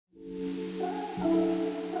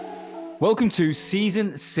Welcome to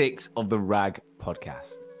Season 6 of the RAG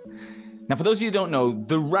podcast. Now, for those of you who don't know,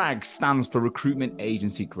 the RAG stands for Recruitment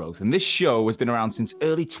Agency Growth, and this show has been around since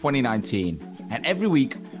early 2019. And every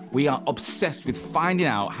week, we are obsessed with finding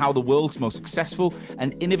out how the world's most successful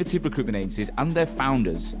and innovative recruitment agencies and their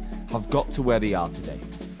founders have got to where they are today.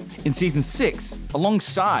 In Season 6,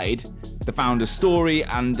 alongside the founder's story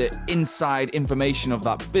and the inside information of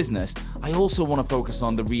that business, I also want to focus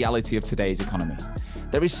on the reality of today's economy.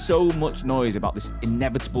 There is so much noise about this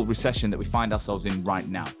inevitable recession that we find ourselves in right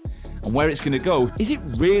now. And where it's going to go, is it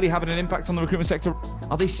really having an impact on the recruitment sector?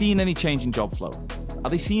 Are they seeing any change in job flow? Are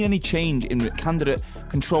they seeing any change in candidate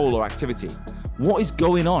control or activity? What is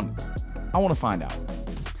going on? I want to find out.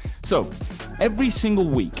 So every single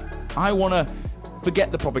week, I want to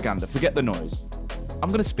forget the propaganda, forget the noise. I'm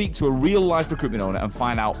going to speak to a real life recruitment owner and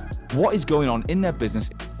find out what is going on in their business.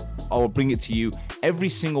 I will bring it to you every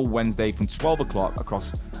single Wednesday from 12 o'clock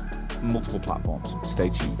across multiple platforms. Stay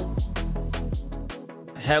tuned.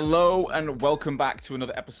 Hello and welcome back to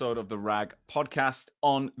another episode of the RAG podcast.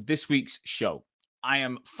 On this week's show, I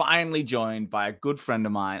am finally joined by a good friend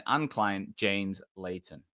of mine and client, James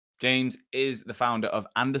Leighton. James is the founder of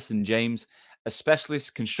Anderson James, a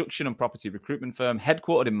specialist construction and property recruitment firm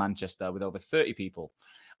headquartered in Manchester with over 30 people,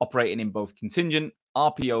 operating in both contingent,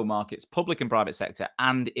 RPO markets, public and private sector,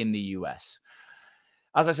 and in the US.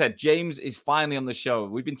 As I said, James is finally on the show.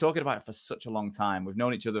 We've been talking about it for such a long time. We've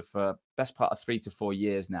known each other for best part of 3 to 4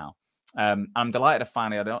 years now. I'm delighted I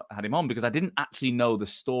finally had him on because I didn't actually know the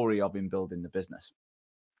story of him building the business.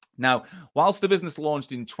 Now, whilst the business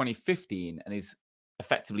launched in 2015 and is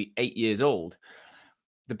effectively 8 years old,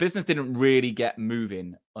 the business didn't really get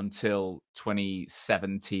moving until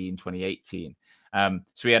 2017, 2018.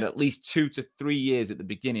 So we had at least 2 to 3 years at the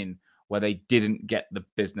beginning where they didn't get the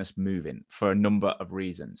business moving for a number of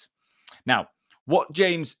reasons. Now, what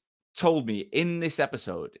James told me in this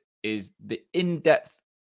episode is the in-depth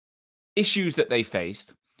issues that they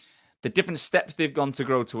faced, the different steps they've gone to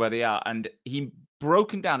grow to where they are, and he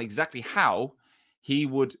broken down exactly how he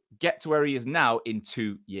would get to where he is now in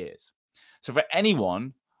 2 years. So for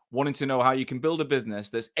anyone wanting to know how you can build a business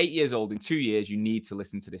that's 8 years old in 2 years, you need to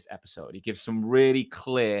listen to this episode. He gives some really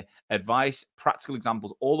clear advice, practical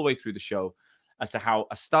examples all the way through the show as to how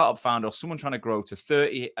a startup founder or someone trying to grow to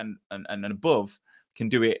 30 and above can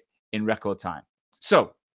do it in record time.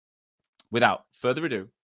 So without further ado,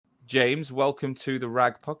 James, welcome to the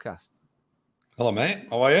RAG podcast. Hello, mate.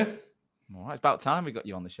 How are you? All right, it's about time we got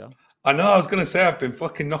you on the show. I know, I was going to say, I've been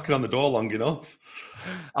fucking knocking on the door long enough.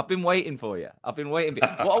 I've been waiting for you. What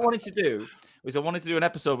I wanted to do was I wanted to do an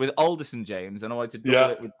episode with Alderson James and I wanted to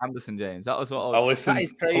double it with Anderson James. That was what I was. That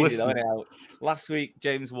is crazy, though, anyhow. Last week,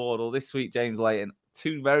 James Wardle. This week, James Leighton.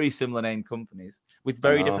 2 very similar named companies with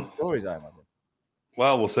very different stories, I imagine.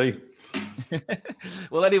 Well, we'll see.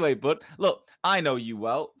 Well, anyway, but look, I know you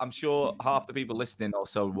well. I'm sure half the people listening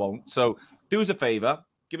also won't. So do us a favor.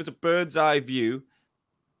 Give us a bird's eye view.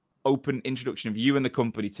 Open introduction of you and the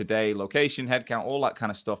company today, location, headcount, all that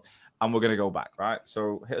kind of stuff. And we're going to go back, right?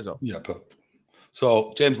 So hit us up. Yeah, perfect.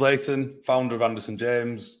 So James Leighton, founder of Anderson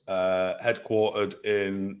James, headquartered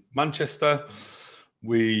in Manchester.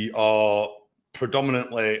 We are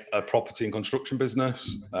predominantly a property and construction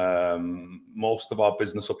business. Most of our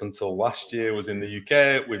business up until last year was in the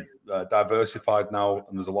UK. We've diversified now,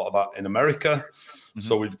 and there's a lot of that in America. Mm-hmm.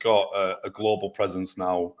 So we've got a global presence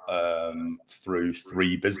now through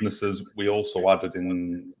 3 businesses. We also added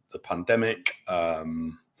in the pandemic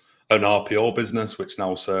an RPO business, which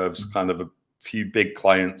now serves kind of a few big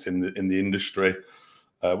clients in the industry,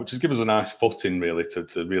 which has given us a nice footing really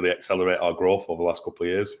to really accelerate our growth over the last couple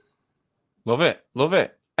of years. Love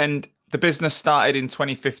it. And the business started in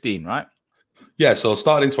 2015, right? Yeah, so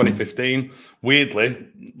started in 2015. Weirdly,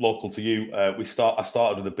 local to you, I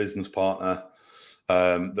started with a business partner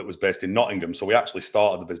that was based in Nottingham. So we actually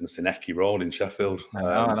started the business in Ecky Road in Sheffield.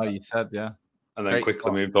 I know you said, yeah. And then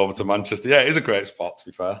quickly moved over to Manchester. Yeah, it is a great spot, to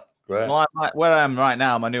be fair. Great. Well, where I am right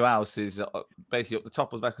now, my new house is basically up the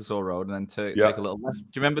top of Ecclesall Road and then take a little left.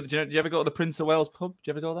 Do you remember, did you ever go to the Prince of Wales pub? Did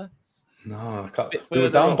you ever go there? No, I can't. We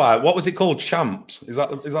were down by, what was it called? Champs? Is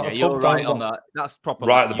that a pub? You're right on that. That's proper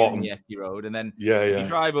right at the bottom. The Ecky Road. And then you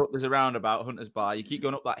drive up, there's a roundabout, Hunter's Bar. You keep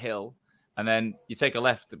going up that hill and then you take a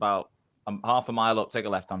left about half a mile up, take a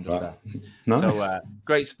left. I'm just there. Nice. So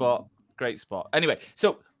great spot. Anyway,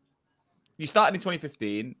 so you started in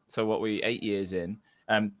 2015. So 8 years in,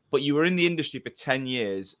 but you were in the industry for 10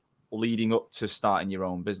 years leading up to starting your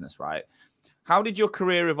own business, right? How did your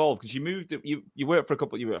career evolve? Because you worked for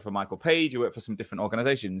you worked for Michael Page, you worked for some different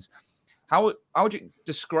organizations. How would you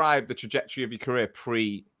describe the trajectory of your career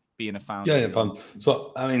pre being a founder? Yeah, fun.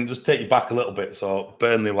 So, I mean, just take you back a little bit. So,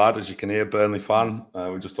 Burnley lad, as you can hear, Burnley fan.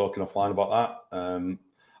 We're just talking offline about that.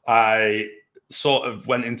 I sort of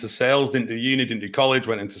went into sales, didn't do uni, didn't do college,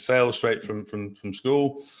 went into sales straight from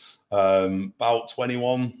school. About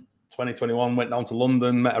 2021, went down to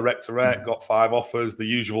London, met a rec to rec, got 5 offers. The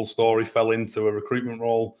usual story, fell into a recruitment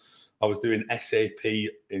role. I was doing SAP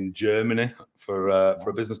in Germany for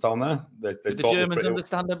a business down there. Did the Germans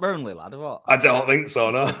understand the Burnley lad or what? I don't think so,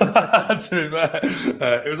 no. To be fair,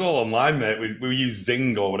 it was all online, mate. We use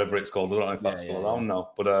Zing or whatever it's called. I don't know if that's still around now.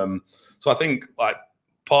 But so I think like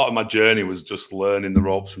part of my journey was just learning the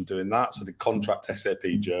ropes from doing that. So I did contract SAP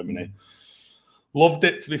Germany. Loved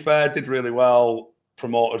it, to be fair. Did really well.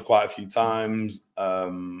 Promoted quite a few times.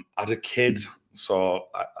 Had a kid, so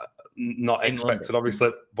not expected, obviously,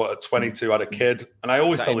 but at 22, I had a kid. And I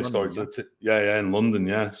always tell this story in London,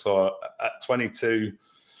 yeah. So at 22,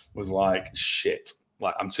 was like, shit,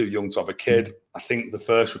 like I'm too young to have a kid. I think the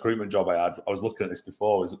first recruitment job I had, I was looking at this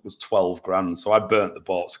before, was 12 grand. So I burnt the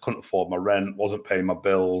boats, couldn't afford my rent, wasn't paying my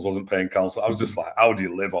bills, wasn't paying council. I was just like, how do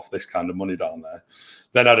you live off this kind of money down there?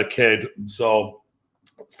 Then I had a kid. So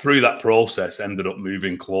through that process, ended up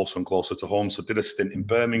moving closer and closer to home. So did a stint in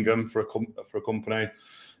Birmingham for a company,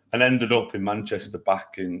 and ended up in Manchester,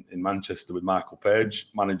 back in Manchester with Michael Page,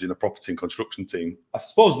 managing a property and construction team. I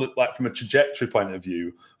suppose that, like, from a trajectory point of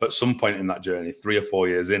view, at some point in that journey, 3 or 4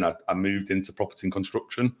 years in, I moved into property and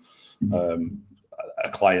construction. A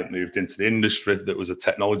client moved into the industry that was a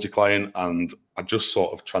technology client, and I just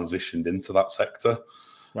sort of transitioned into that sector.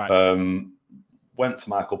 Right. Went to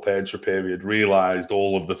Michael Page for a period, realised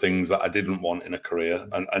all of the things that I didn't want in a career,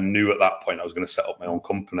 and I knew at that point I was going to set up my own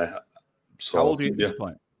company. So, how old are you at this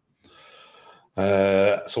point?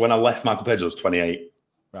 So when I left Michael Page, I was 28.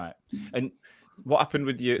 Right. And what happened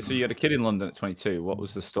with you? So you had a kid in London at 22. What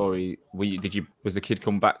was the story? Was the kid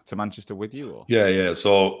come back to Manchester with you? Or? Yeah.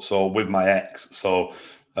 So with my ex,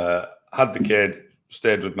 had the kid,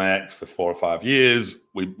 stayed with my ex for 4 or 5 years.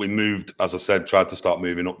 We moved, as I said, tried to start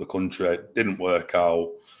moving up the country. Didn't work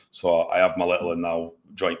out. So I have my little one now,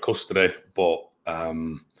 joint custody, but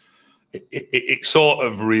it sort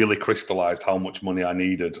of really crystallized how much money I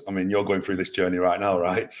needed. I mean, you're going through this journey right now,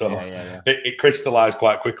 right? So it crystallized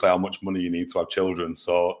quite quickly how much money you need to have children.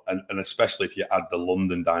 So, and especially if you add the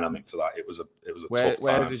London dynamic to that, it was a tough time.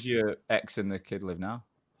 Where does your ex and the kid live now?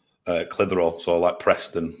 Clitheroe, so like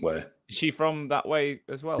Preston way. Is she from that way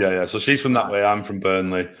as well? Yeah. So she's from that way. I'm from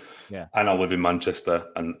Burnley. Yeah. And I live in Manchester,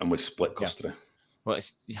 and we split custody. Yeah. Well,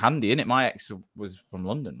 it's handy, isn't it? My ex was from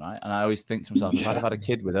London, right? And I always think to myself, if I'd have had a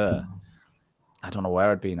kid with her, I don't know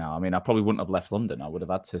where I'd be now. I mean, I probably wouldn't have left London. I would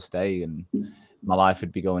have had to stay, and my life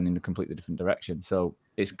would be going in a completely different direction. So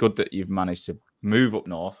it's good that you've managed to move up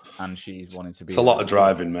north, and she's wanting to be. It's a lot of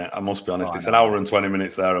driving, mate. I must be honest. It's an hour and 20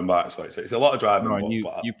 minutes there and back. So it's a lot of driving. No,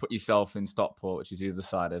 you put yourself in Stockport, which is the other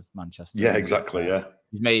side of Manchester. Yeah, exactly. Yeah.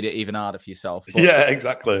 You've made it even harder for yourself. But, yeah,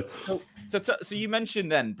 exactly. So you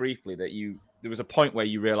mentioned then briefly that there was a point where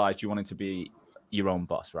you realized you wanted to be your own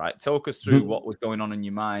boss, right? Talk us through what was going on in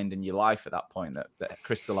your mind and your life at that point that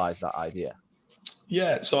crystallized that idea.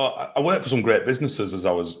 Yeah, so I worked for some great businesses as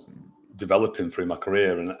I was developing through my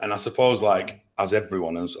career, and I suppose, like, as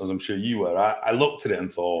everyone, as I'm sure you were, I looked at it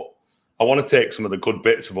and thought, I want to take some of the good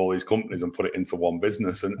bits of all these companies and put it into one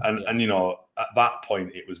business. And you know, at that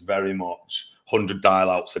point, it was very much 100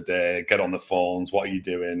 dial-outs a day, get on the phones, what are you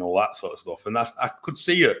doing, all that sort of stuff. And I could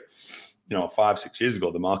see it, 5-6 years ago,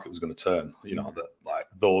 the market was going to turn, that like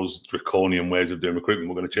those draconian ways of doing recruitment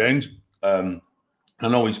were going to change. I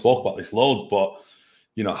know we spoke about this loads, but,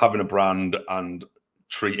 having a brand and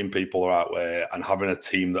treating people the right way and having a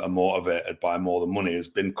team that are motivated by more than money has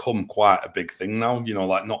become quite a big thing now.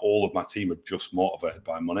 Like, not all of my team are just motivated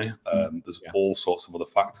by money. There's all sorts of other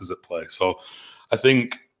factors at play. So I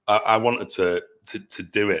think I wanted to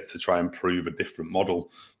do it to try and prove a different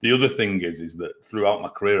model. The other thing is that throughout my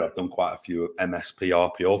career, I've done quite a few MSP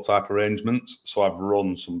RPO type arrangements. So I've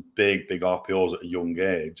run some big RPOs at a young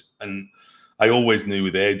age. And I always knew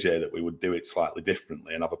with AJ that we would do it slightly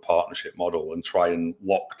differently and have a partnership model and try and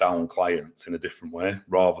lock down clients in a different way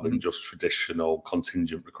rather than just traditional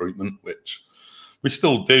contingent recruitment, which we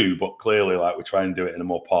still do, but clearly, like, we try and do it in a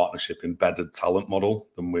more partnership embedded talent model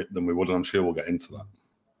than we would. And I'm sure we'll get into that.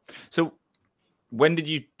 So when did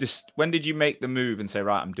you make the move and say,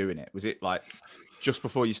 right, I'm doing it? Was it like just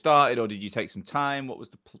before you started, or did you take some time? What was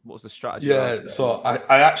the strategy? Yeah, so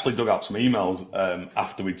I actually dug out some emails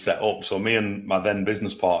after we'd set up. So me and my then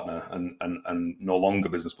business partner, and no longer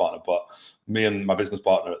business partner, but me and my business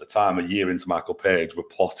partner at the time, a year into Michael Page, were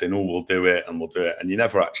plotting, we'll do it, and you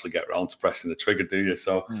never actually get around to pressing the trigger, do you?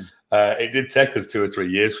 So it did take us 2 or 3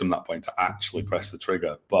 years from that point to actually press the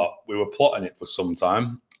trigger, but we were plotting it for some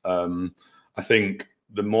time. I think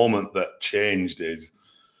the moment that changed is,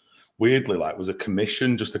 weirdly, like, was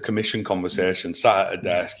just a commission conversation. Sat at a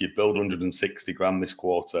desk, you build 160 grand this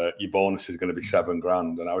quarter, your bonus is going to be 7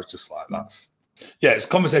 grand. And I was just like, it's a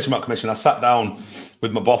conversation about commission. I sat down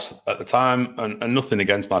with my boss at the time, and nothing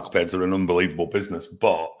against Michael Page, they're an unbelievable business.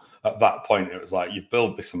 But at that point, it was like, you've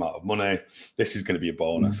built this amount of money, this is going to be a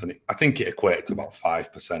bonus. And I think it equated to about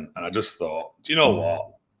 5%. And I just thought, do you know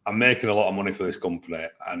what? I'm making a lot of money for this company,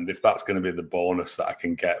 and if that's going to be the bonus that I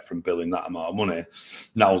can get from billing that amount of money,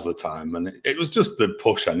 now's the time. And it was just the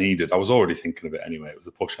push I needed. I was already thinking of it anyway. It was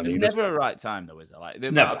the push I needed. It's never a right time, though, is it? Like the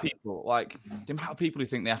amount of people who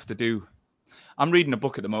think they have to do. I'm reading a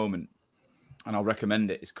book at the moment, and I'll recommend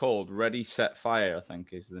it. It's called Ready, Set, Fire, I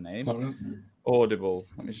think is the name. Audible.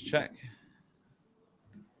 Let me just check.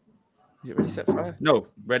 Is it Ready, Set, Fire? No,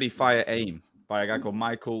 Ready, Fire, Aim, by a guy called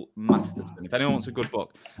Michael Masterson. If anyone wants a good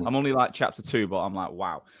book, I'm only like chapter 2, but I'm like,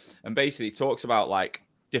 wow. And basically it talks about like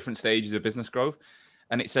different stages of business growth.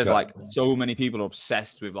 And it says like so many people are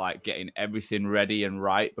obsessed with like getting everything ready and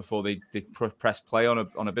right before they press play on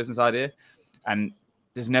a business idea. And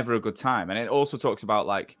there's never a good time. And it also talks about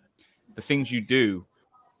like the things you do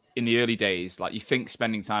in the early days, like you think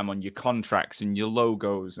spending time on your contracts and your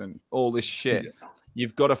logos and all this shit. Yeah.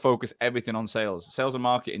 You've got to focus everything on sales. Sales and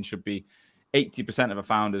marketing should be 80% of a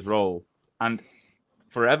founder's role, and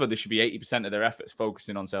forever there should be 80% of their efforts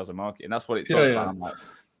focusing on sales and marketing. That's what it's all about. I'm like,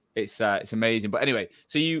 it's amazing. But anyway,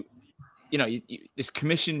 so you this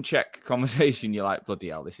commission check conversation, you're like, bloody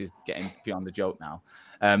hell, this is getting beyond the joke now.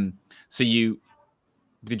 So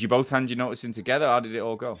did you both hand your notice in together? How did it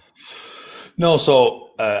all go? No, so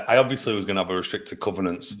I obviously was going to have a restricted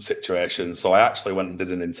covenants situation. So I actually went and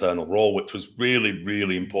did an internal role, which was really,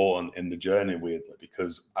 really important in the journey, weirdly,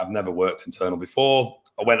 because I've never worked internal before.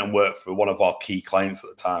 I went and worked for one of our key clients at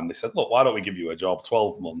the time. They said, look, why don't we give you a job,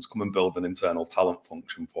 12 months, come and build an internal talent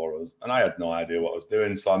function for us. And I had no idea what I was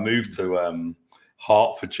doing. So I moved to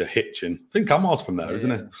Hertfordshire, Hitchin. I think Amar's from there,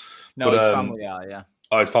 isn't it? No, his family are, yeah.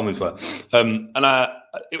 Oh, his family's there.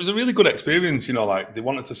 It was a really good experience, like they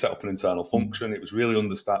wanted to set up an internal function. It was really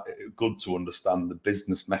good to understand the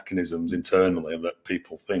business mechanisms internally that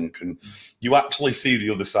people think. And you actually see the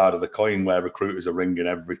other side of the coin where recruiters are ringing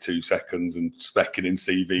every 2 seconds and specking in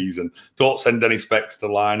CVs and don't send any specs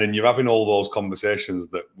to line. And you're having all those conversations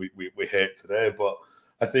that we hate today. But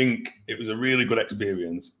I think it was a really good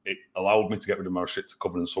experience. It allowed me to get rid of my restricted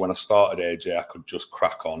covenants. So when I started AJ, I could just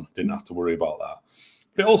crack on, didn't have to worry about that.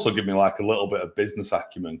 But it also gave me like a little bit of business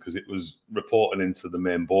acumen because it was reporting into the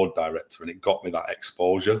main board director, and it got me that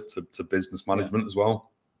exposure to business management as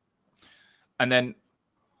well. And then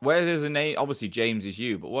where there's an E, obviously James is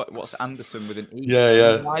you, but what's Anderson with an E?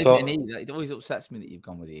 Yeah. Why is it an E? It always upsets me that you've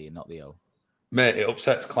gone with the E and not the O. Mate, it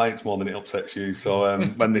upsets clients more than it upsets you. So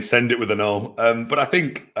when they send it with an O. But I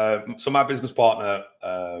think, so my business partner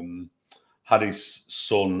had his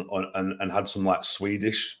son and had some like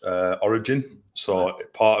Swedish origin. So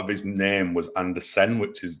part of his name was Andersen,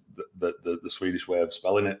 which is the Swedish way of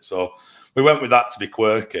spelling it. So we went with that to be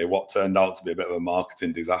quirky, what turned out to be a bit of a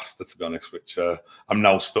marketing disaster, to be honest, which I'm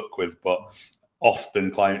now stuck with. But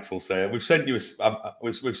often clients will say, we've sent you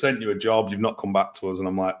a job, you've not come back to us. And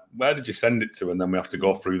I'm like, where did you send it to? And then we have to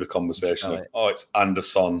go through the conversation of, it's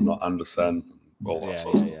Anderson, not Andersen, all that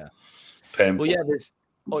sort of stuff. Painful.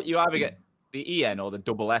 Well, you either get the EN or the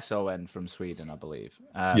double SON from Sweden, I believe.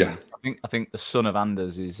 I think the son of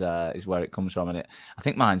Anders is where it comes from, and I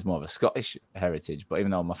think mine's more of a Scottish heritage. But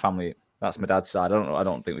even though my family, that's my dad's side, I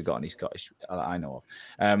don't think we've got any Scottish that I know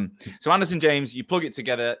of. So Anderson James, you plug it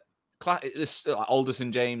together. This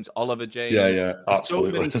Alderson James, Oliver James. Yeah,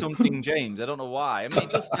 absolutely. So many something James. I don't know why. I mean,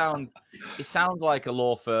 it does sound. It sounds like a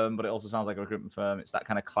law firm, but it also sounds like a recruitment firm. It's that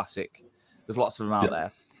kind of classic. There's lots of them out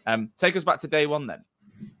there. Take us back to day one then.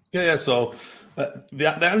 Yeah. So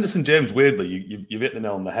the Anderson James, weirdly, you've hit the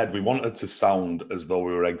nail on the head. We wanted to sound as though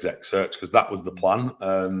we were exec search because that was the plan.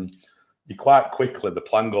 You quite quickly, the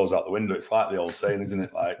plan goes out the window. It's like the old saying, isn't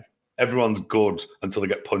it? Like everyone's good until they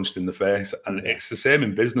get punched in the face. And it's the same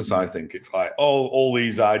in business, I think. It's like, all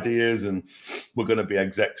these ideas and we're going to be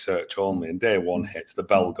exec search only. And day one hits, the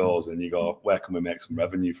bell goes and you go, where can we make some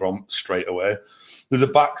revenue from straight away? There's a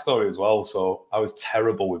backstory as well. So I was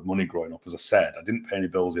terrible with money growing up. As I said, I didn't pay any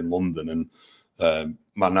bills in London. And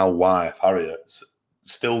my now wife, Harriet,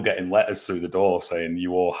 still getting letters through the door saying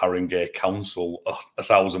you owe Haringey Council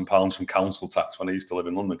 £1,000 from council tax when I used to live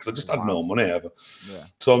in London because I just had no money ever. Yeah.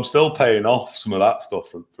 So I'm still paying off some of that stuff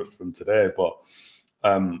from today, but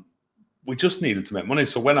we just needed to make money.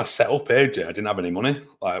 So when I set up AJ, I didn't have any money.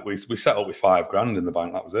 Like we set up with £5,000 in the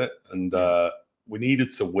bank, that was it. And we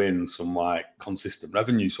needed to win some like consistent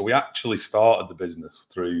revenue. So we actually started the business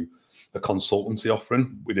through a consultancy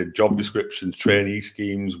offering. We did job descriptions, trainee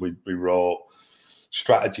schemes. We wrote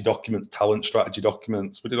strategy documents, talent strategy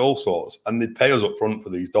documents. We did all sorts, and they'd pay us up front for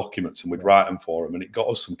these documents, and we'd write them for them, and it got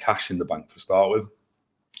us some cash in the bank to start with.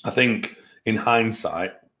 I think in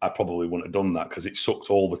hindsight, I probably wouldn't have done that because it sucked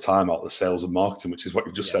all the time out of the sales and marketing, which is what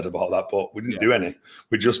you've just said about that. But we didn't do any.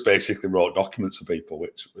 We just basically wrote documents for people,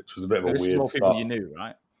 which was a bit of a weird start. People you knew,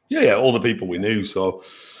 right? Yeah, all the people we knew. So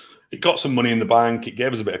it got some money in the bank. It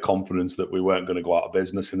gave us a bit of confidence that we weren't going to go out of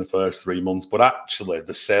business in the first 3 months. But actually,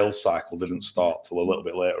 the sales cycle didn't start till a little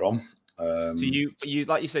bit later on. So you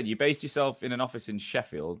like you said, you based yourself in an office in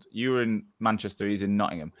Sheffield. You were in Manchester. He's in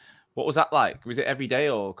Nottingham. What was that like? Was it every day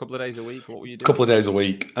or a couple of days a week? What were you doing? A couple of days a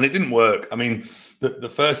week. And it didn't work. I mean, the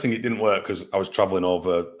first thing, it didn't work because I was travelling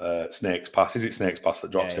over Snakes Pass. Is it Snakes Pass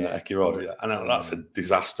that drops in at Ecky Road? Yeah. And that's a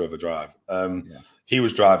disaster of a drive. He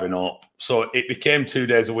was driving up. So it became 2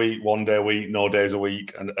 days a week, 1 day a week, no days a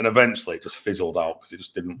week. And eventually it just fizzled out because it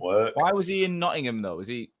just didn't work. Why was he in Nottingham, though? Was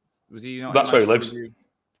he not? That's where he lives.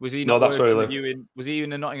 Was he? No, that's where he lives. Was he in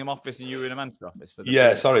the Nottingham office and you were in a Manchester office?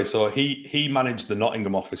 Sorry. So he managed the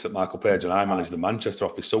Nottingham office at Michael Page and I managed the Manchester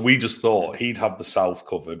office. So we just thought he'd have the south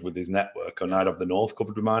covered with his network and I'd have the north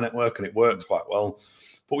covered with my network, and it worked quite well.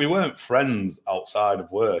 But we weren't friends outside of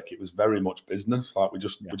work. It was very much business. Like we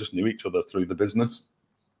just knew each other through the business.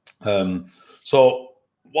 So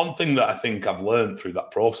one thing that I think I've learned through that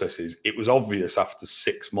process is it was obvious after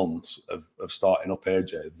 6 months of starting up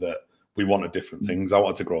AJ that we wanted different things. I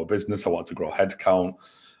wanted to grow a business. I wanted to grow headcount.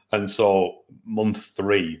 And so month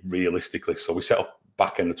 3, realistically, so we set up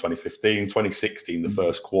back end of 2015, 2016, the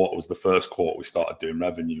first quarter was the first quarter we started doing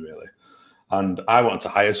revenue really. And I wanted to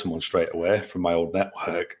hire someone straight away from my old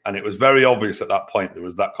network. And it was very obvious at that point, there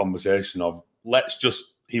was that conversation of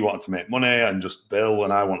he wanted to make money and just bill,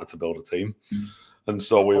 and I wanted to build a team. And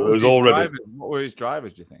so it was already. What were his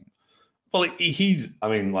drivers, do you think? Well,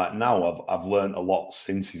 now I've learned a lot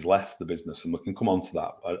since he's left the business, and we can come on to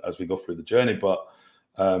that as we go through the journey. But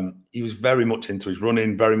he was very much into his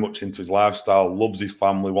running, very much into his lifestyle, loves his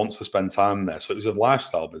family, wants to spend time there. So it was a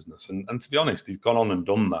lifestyle business. And to be honest, he's gone on and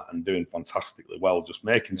done that and doing fantastically well, just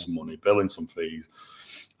making some money, billing some fees.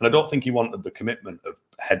 And I don't think he wanted the commitment of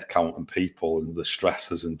headcount and people and the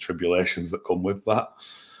stresses and tribulations that come with that.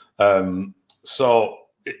 So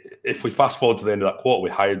if we fast forward to the end of that quarter, we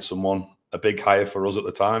hired someone, a big hire for us at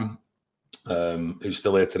the time, who's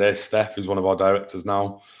still here today, Steph, who's one of our directors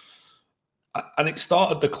now. And it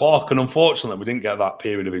started the clock. And unfortunately, we didn't get that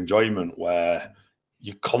period of enjoyment where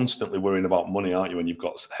you're constantly worrying about money, aren't you, when you've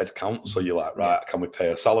got headcount? So you're like, right, can we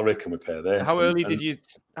pay a salary? Can we pay this? How early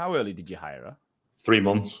did you hire her? 3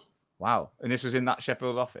 months. Wow. And this was in that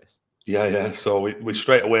Sheffield office? Yeah. So we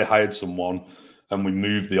straight away hired someone and we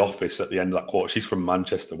moved the office at the end of that quarter. She's from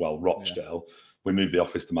Manchester, Rochdale. Yeah. We moved the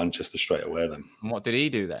office to Manchester straight away then. And what did he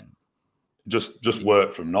do then? Just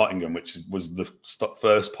work from Nottingham, which was the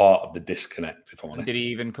first part of the disconnect, if I'm honest. Did he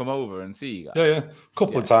even come over and see you guys? Yeah. A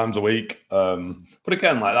couple of times a week. But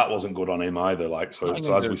again, that wasn't good on him either. So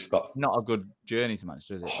as we start, not a good journey to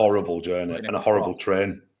Manchester, is it? Horrible journey and a horrible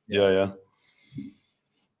train. Yeah.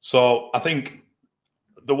 So I think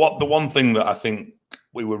the one thing that I think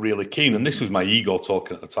we were really keen, and this was my ego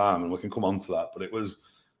talking at the time, and we can come on to that, but it was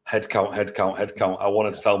headcount. I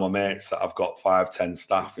wanted to tell my mates that I've got 5-10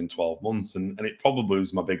 staff in 12 months, and it probably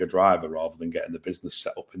was my bigger driver rather than getting the business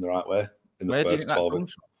set up in the right way in the first 12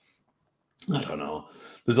 months. I don't know.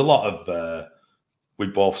 There's a lot of we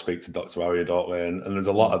both speak to Dr. Harrier, don't we? And there's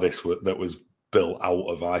a lot of this that was built out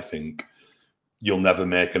of, I think, you'll never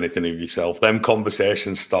make anything of yourself. Them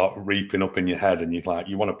conversations start reaping up in your head, and you want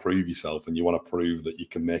to prove yourself and you want to prove that you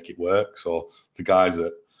can make it work. So the guys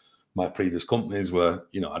at my previous companies were,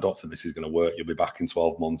 I don't think this is going to work. You'll be back in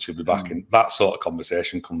 12 months. You'll be back in that sort of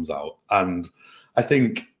conversation comes out. And I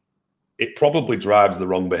think it probably drives the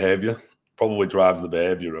wrong behavior, probably drives the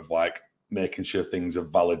behavior of making sure things are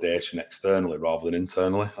validation externally rather than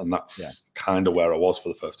internally. And that's kind of where I was for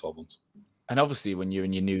the first 12 months. And obviously, when you're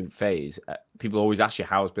in your new phase, people always ask you,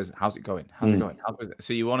 "How's business? How's it going? How's it going?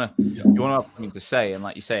 So you want to have something to say, and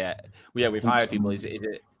like you say, we've hired people.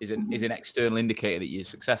 Is an external indicator that you're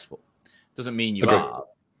successful. Doesn't mean you are,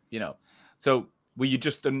 So were you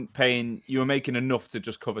just paying? You were making enough to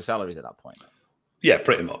just cover salaries at that point. Yeah,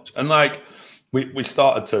 pretty much. And like we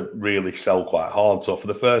started to really sell quite hard. So for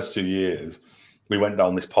the first 2 years, we went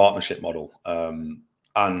down this partnership model,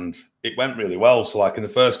 and it went really well. So like in the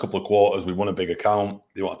first couple of quarters, we won a big account.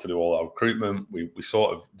 They wanted to do all our recruitment. We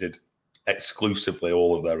sort of did exclusively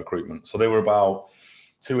all of their recruitment. So they were about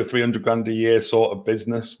 200 or 300 grand a year sort of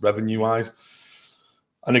business revenue wise.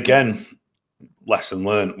 And again, lesson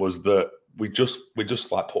learned was that we just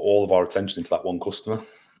like put all of our attention into that one customer.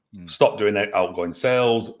 Stopped doing outgoing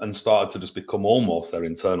sales and started to just become almost their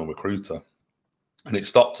internal recruiter. And it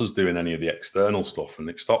stopped us doing any of the external stuff, and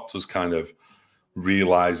it stopped us kind of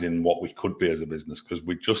realizing what we could be as a business, because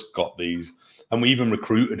we just got these, and we even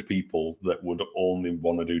recruited people that would only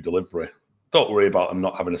want to do delivery. Don't worry about them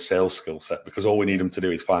not having a sales skill set, because all we need them to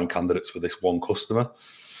do is find candidates for this one customer.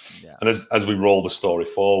 Yeah. And as we roll the story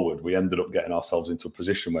forward, we ended up getting ourselves into a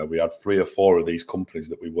position where we had 3 or 4 of these companies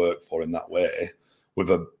that we worked for in that way, with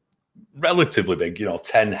a relatively big,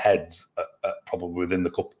 10 heads probably within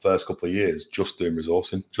the first couple of years, just doing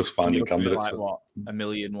resourcing, just finding candidates. Like what, £1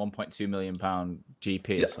 million, £1.2 million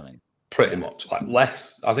GP or something? Pretty much, like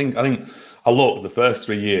less. I think I looked, the first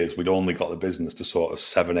 3 years we'd only got the business to sort of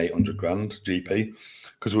 700-800 grand GP,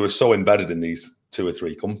 because we were so embedded in these 2 or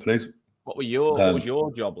 3 companies. What was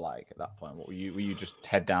your job like at that point? Were you just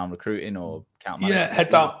head down recruiting or account management?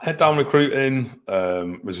 Yeah, head down recruiting,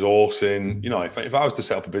 resourcing. If I was to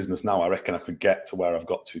set up a business now, I reckon I could get to where I've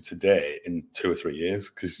got to today in 2 or 3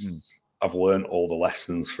 years, because I've learned all the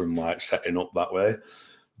lessons from like setting up that way.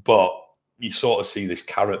 But you sort of see this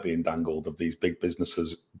carrot being dangled of these big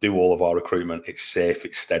businesses do all of our recruitment. It's safe,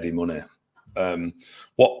 it's steady money.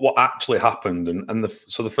 What actually happened,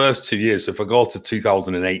 so the first 2 years, so if I go to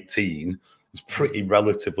 2018, it was pretty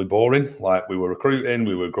relatively boring. Like, we were recruiting,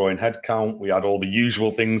 we were growing headcount, we had all the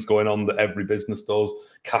usual things going on that every business does,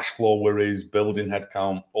 cash flow worries, building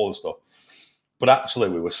headcount, all the stuff. But actually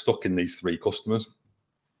we were stuck in these 3 customers.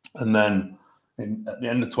 And then at the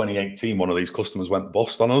end of 2018, one of these customers went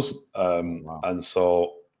bust on us. Wow. And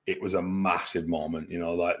so it was a massive moment,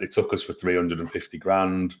 like they took us for 350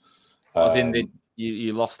 grand. As in,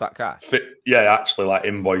 you lost that cash? Yeah, actually, like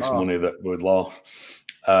invoice money that we'd lost.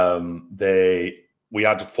 We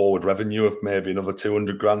had a forward revenue of maybe another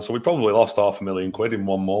 200 grand, so we probably lost £500,000 in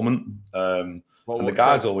one moment. And the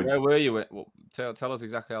guys where were you? Tell us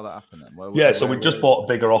exactly how that happened then. So we just bought a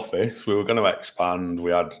bigger office. We were going to expand.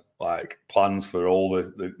 We had like plans for all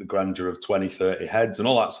the grandeur of 20, 30 heads and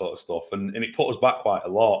all that sort of stuff. And it put us back quite a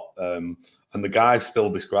lot. And the guys still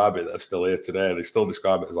describe it, that are still here today, they still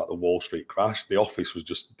describe it as like the Wall Street crash. The office was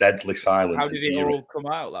just deadly silent. How did it all come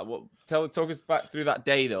out? Like, talk us back through that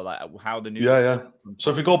day though, like how the news. Yeah.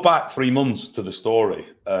 So if we go back 3 months to the story,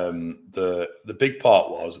 the big part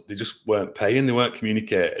was they just weren't paying, they weren't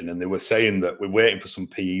communicating, and they were saying that we're waiting for some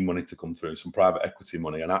PE money to come through, some private equity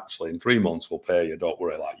money, and actually in 3 months we'll pay you. Don't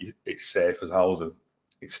worry, like it's safe as houses.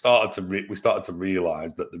 We started to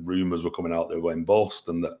realize that the rumors were coming out they were going bust,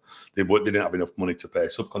 and that they didn't have enough money to pay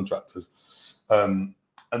subcontractors. And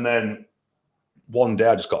then one day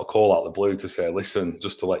I just got a call out of the blue to say, listen,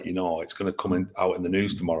 just to let you know, it's going to come out in the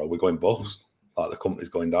news tomorrow. We're going bust, like the company's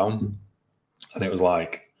going down. And it was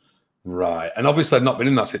like, right. And obviously I'd not been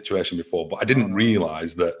in that situation before, but I didn't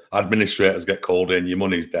realize that administrators get called in, your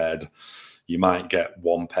money's dead. You might get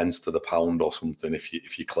 1 pence to the pound or something if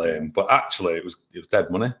you claim, but actually it was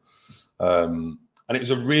dead money, and it was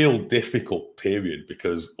a real difficult period,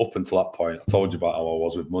 because up until that point, I told you about how I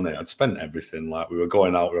was with money. I'd spent everything. Like, we were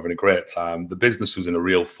going out, we were having a great time. The business was in a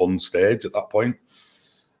real fun stage at that point,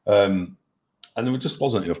 and there just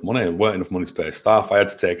wasn't enough money. There weren't enough money to pay staff. I had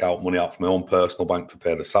to take out money out from my own personal bank to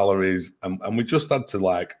pay the salaries, and we just had to,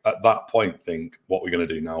 like, at that point, think, what we're going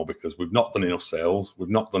to do now, because we've not done enough sales, we've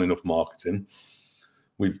not done enough marketing,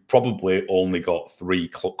 we've probably only got 3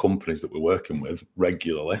 companies that we're working with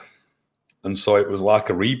regularly, and so it was like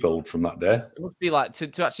a rebuild from that day. It must be like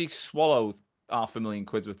to actually swallow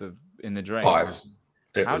 £500,000 worth of in the drain. How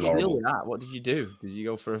did you deal with that? What did you do? Did you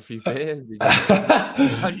go for a few beers?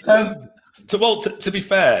 To be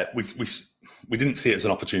fair, we didn't see it as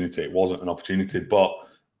an opportunity. It wasn't an opportunity. But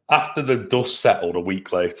after the dust settled a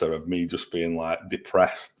week later of me just being like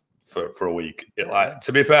depressed for a week,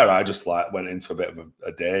 to be fair, I just like went into a bit of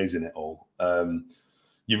a daze in it all.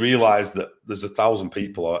 You realise that there's 1,000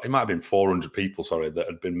 people, or it might have been 400 people, that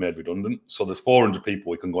had been made redundant. So there's 400 people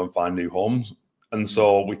we can go and find new homes. And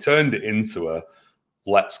so we turned it into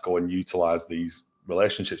let's go and utilise these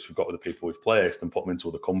relationships we've got with the people we've placed and put them into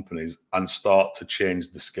other companies and start to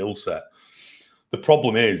change the skill set. The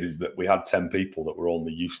problem is that we had 10 people that were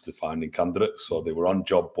only used to finding candidates. So they were on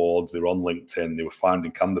job boards, they were on LinkedIn, they were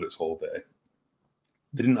finding candidates all day.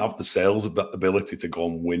 they didn't have the sales ability to go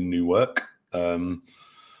and win new work.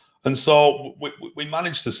 And so we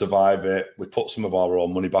managed to survive it. We put some of our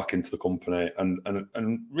own money back into the company,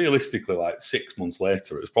 and realistically, like 6 months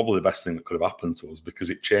later, it was probably the best thing that could have happened to us, because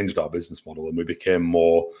it changed our business model and we became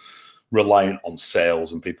more reliant on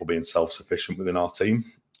sales and people being self-sufficient within our team.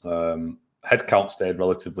 Headcount stayed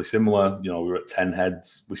relatively similar. We were at 10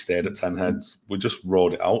 heads. We stayed at 10 heads. We just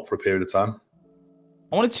rode it out for a period of time.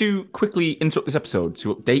 I wanted to quickly interrupt this episode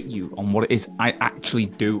to update you on what it is I actually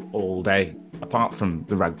do all day, apart from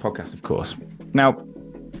the RAG podcast, of course. Now,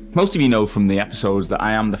 most of you know from the episodes that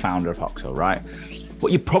I am the founder of Hoxo, right?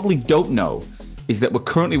 What you probably don't know is that we're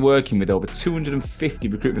currently working with over 250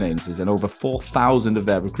 recruitment agencies and over 4,000 of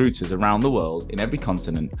their recruiters around the world in every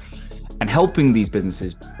continent, and helping these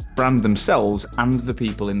businesses brand themselves and the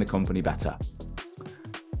people in the company better.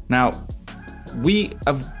 Now, we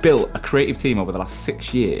have built a creative team over the last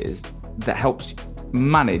 6 years that helps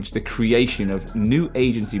manage the creation of new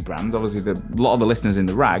agency brands. Obviously, a lot of the listeners in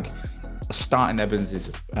the RAG are starting their businesses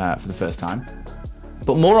for the first time.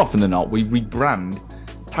 But more often than not, we rebrand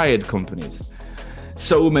tired companies.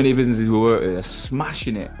 So many businesses we work with are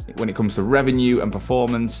smashing it when it comes to revenue and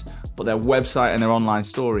performance, but their website and their online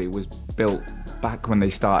story was built back when they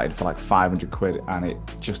started for like 500 quid, and it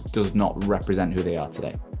just does not represent who they are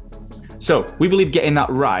today. So we believe getting that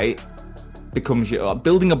right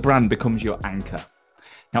building a brand becomes your anchor.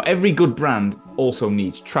 Now, every good brand also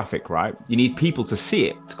needs traffic, right? You need people to see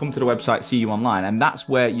it, to come to the website, see you online, and that's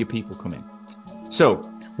where your people come in. So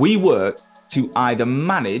we work to either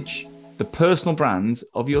manage the personal brands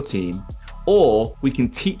of your team, or we can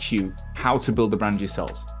teach you how to build the brand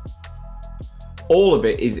yourselves. All of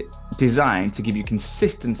it is designed to give you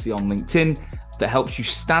consistency on LinkedIn that helps you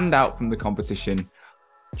stand out from the competition,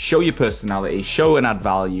 show your personality, show and add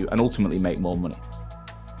value, and ultimately make more money.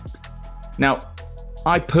 Now,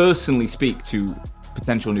 I personally speak to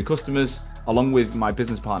potential new customers along with my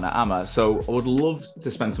business partner, Amma. So I would love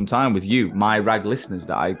to spend some time with you, my RAG listeners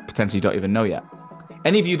that I potentially don't even know yet.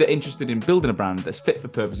 Any of you that are interested in building a brand that's fit for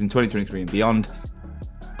purpose in 2023 and beyond,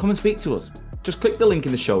 come and speak to us. Just click the link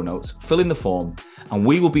in the show notes, fill in the form, and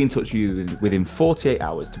we will be in touch with you within 48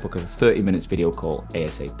 hours to book a 30 minutes video call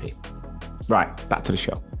ASAP. Right, back to the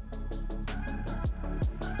show.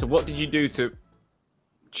 So what did you do to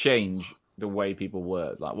change the way people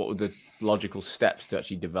work? Like, what were the logical steps to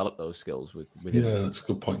actually develop those skills within? Yeah, that's a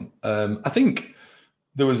good point. I think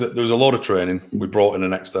there was a lot of training. We brought in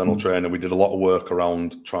an external trainer. We did a lot of work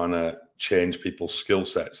around trying to change people's skill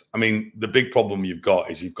sets. I mean, the big problem you've got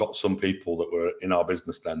some people that were in our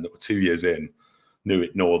business then that were 2 years in, knew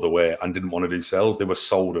it no other way, and didn't want to do sales. They were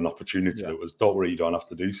sold an opportunity that was, don't worry, you don't have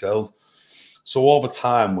to do sales. So over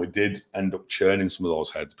time, we did end up churning some of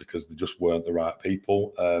those heads because they just weren't the right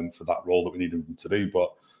people for that role that we needed them to do.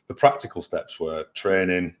 But the practical steps were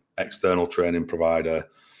training, external training provider,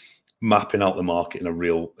 mapping out the market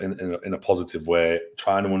in a positive way,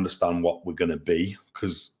 trying to understand what we're going to be.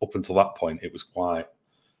 Because up until that point, it was quite,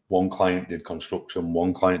 one client did construction,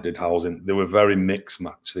 one client did housing. They were very mixed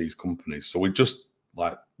match, these companies. So we just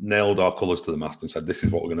like nailed our colours to the mast and said, this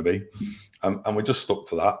is what we're going to be. And we just stuck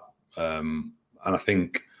to that. And I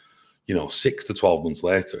think, 6 to 12 months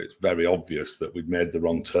later, it's very obvious that we'd made the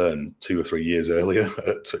wrong turn 2 or 3 years earlier.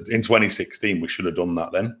 In 2016, we should have done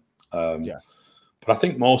that then. But I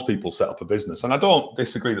think most people set up a business, and I don't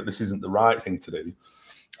disagree that this isn't the right thing to do.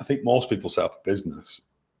 I think most people set up a business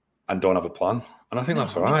and don't have a plan. And I think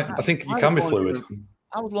that's all right. I think you can be fluid.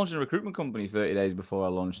 I was launching a recruitment company 30 days before I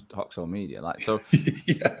launched Hoxo Media.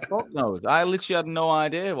 Fuck knows. I literally had no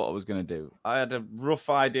idea what I was going to do. I had a rough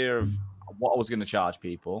idea of what I was going to charge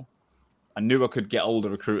people. I knew I could get older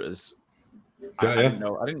recruiters. I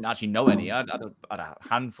didn't actually know any. I had a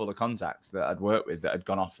handful of contacts that I'd worked with that had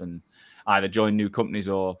gone off and either joined new companies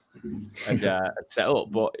or had set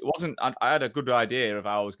up. But it wasn't. I had a good idea of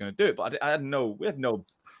how I was going to do it, but we had no.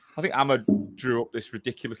 I think Amma drew up this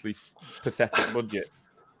ridiculously pathetic budget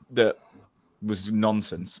that was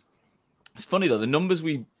nonsense. It's funny though, the numbers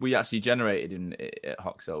we actually generated at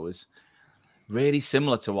Hoxo was really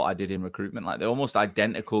similar to what I did in recruitment. Like they're almost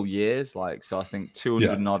identical years. So I think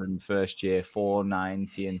 200 odd in first year,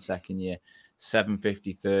 490 in second year,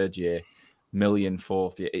 750 third year, million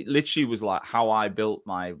fourth year. It literally was like how I built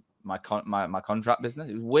my contract business.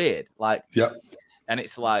 It was weird. And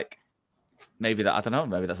it's like, maybe that's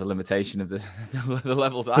a limitation of the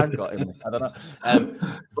levels I've got in. I don't know.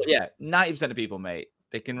 But yeah, 90% of people, mate,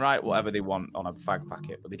 they can write whatever they want on a fag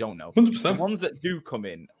packet, but they don't know. 100%. The ones that do come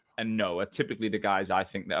in and know are typically the guys I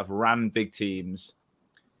think that have ran big teams,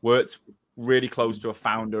 worked really close to a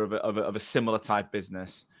founder of a similar type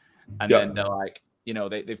business, and then they're like, you know,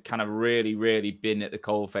 they've kind of really, really been at the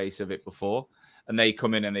coalface of it before. And they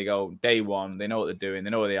come in and they go day one, they know what they're doing, they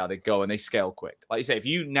know where they are, they go and they scale quick. Like you say, if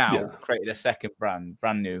you now created a second brand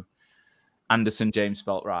new, Anderson James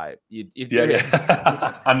spelt right, you'd do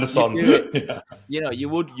it. Anderson. You'd do it. You know, you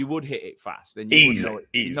would hit it fast, and you would know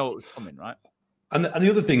you know what was coming, right? And the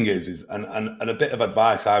other thing is a bit of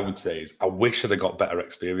advice I would say is I wish I'd have got better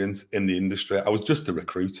experience in the industry. I was just a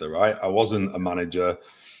recruiter, right? I wasn't a manager.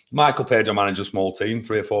 Michael Page, I managed a small team,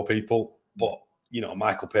 3 or 4 people, but you know,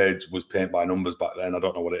 Michael Page was paint by numbers back then. I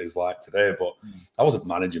don't know what it is like today, but I wasn't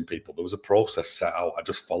managing people. There was a process set out. I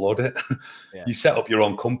just followed it. Yeah. You set up your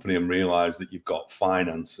own company and realize that you've got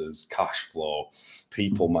finances, cash flow,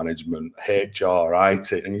 people management, HR,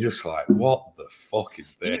 IT, and you're just like, what the fuck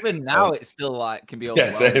is this? Even now, it's still like can be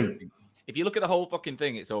overwhelming. Yeah, if you look at the whole fucking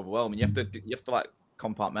thing, it's overwhelming. You have to like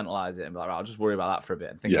compartmentalize it and be like, right, I'll just worry about that for a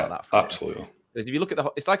bit and think about that for a bit. Absolutely. Because if you look at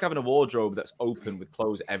it's like having a wardrobe that's open with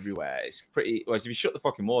clothes everywhere. It's pretty. Well, if you shut the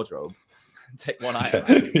fucking wardrobe, take one item.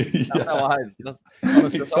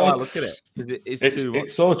 That's how I look at it.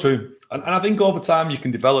 It's so true, and I think over time you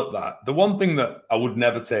can develop that. The one thing that I would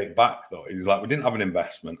never take back though is like we didn't have an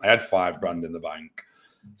investment. I had $5,000 in the bank,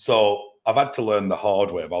 so I've had to learn the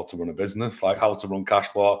hard way of how to run a business, like how to run cash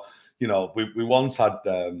flow. You know, we once had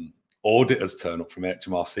auditors turn up from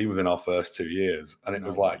HMRC within our first 2 years, and it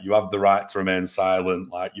was like, you have the right to remain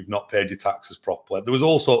silent, like you've not paid your taxes properly. There was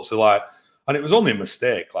all sorts of like, and it was only a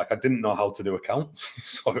mistake, like I didn't know how to do accounts.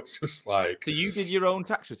 So it's just like, so you did your own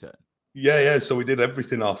tax return? Yeah, so we did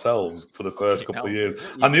everything ourselves for the first couple of years.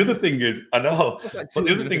 And the other thing is, I know, but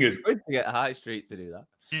the other thing is, to get High Street to do that.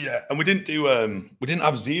 Yeah, and we didn't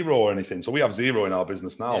have Xero or anything. So we have Xero in our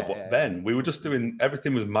business now, then we were just doing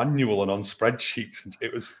everything was manual and on spreadsheets. And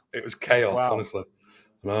it was chaos, honestly.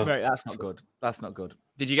 Right, that's not good. That's not good.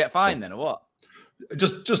 Did you get fined then, or what?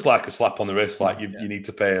 Just like a slap on the wrist, like you need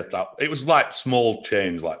to pay that. It was like small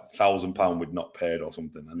change, like £1,000 we'd not paid or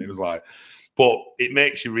something, and it was like, but it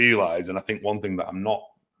makes you realise. And I think one thing that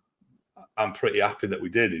I'm pretty happy that we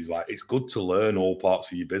did is like, it's good to learn all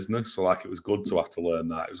parts of your business. So like, it was good to have to learn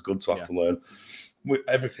that. It was good to have to learn.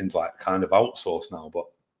 Everything's like kind of outsourced now, but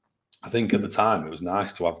I think at the time it was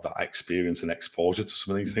nice to have that experience and exposure to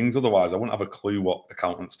some of these things. Otherwise, I wouldn't have a clue what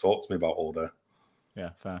accountants talk to me about all day. Yeah,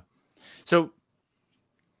 fair. So,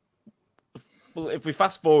 well, if we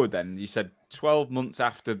fast forward, then you said 12 months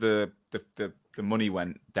after the money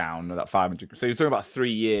went down, that 500. So you're talking about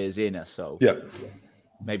 3 years in or so. Yeah.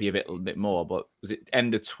 Maybe a bit more, but was it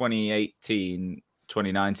end of 2018,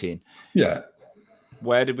 2019? Yeah.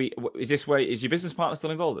 Is your business partner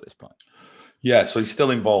still involved at this point? Yeah, so he's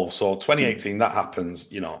still involved. So 2018, that happens,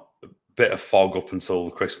 you know, a bit of fog up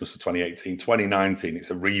until Christmas of 2018. 2019,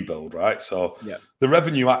 it's a rebuild, right? So the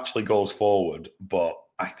revenue actually goes forward, but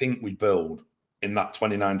I think we build in that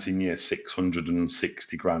 2019 year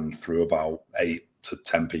 660 grand through about 8 to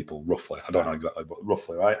 10 people, roughly. I don't know exactly, but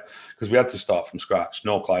roughly, right? Because we had to start from scratch.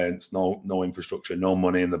 No clients, no infrastructure, no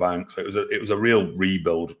money in the bank. So it was a real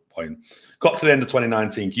rebuild point. Got to the end of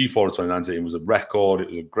 2019, Q4 of 2019 was a record.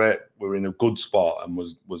 It was we were in a good spot, and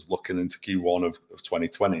was looking into Q1 of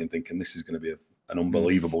 2020 and thinking this is going to be an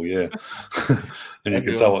unbelievable year. And you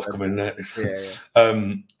can tell what's coming next.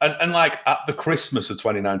 And like at the Christmas of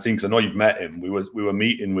 2019, because I know you've met him, we were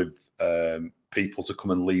meeting with people to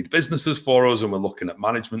come and lead businesses for us, and we're looking at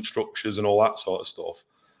management structures and all that sort of stuff.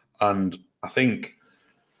 And I think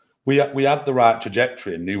we had the right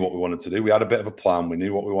trajectory and knew what we wanted to do. We had a bit of a plan. We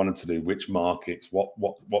knew what we wanted to do, which markets, what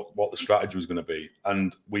the strategy was going to be.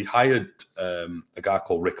 And we hired a guy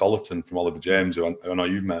called Rick Ollerton from Oliver James, who I know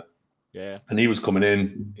you've met. Yeah. And he was coming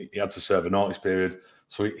in. He had to serve a notice period.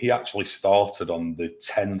 So he actually started on the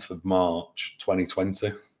 10th of March,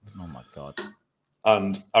 2020. Oh, my God.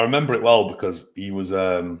 And I remember it well because he was,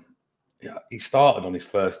 he started on his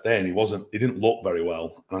first day and he didn't look very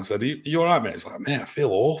well. And I said, "Are you all right, mate?" He's like, "Man, I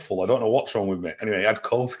feel awful. I don't know what's wrong with me." Anyway, he had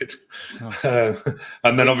COVID.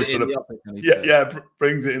 And then obviously,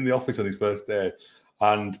 brings it in the office on his first day.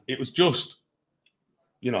 And it was just,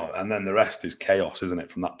 you know, and then the rest is chaos, isn't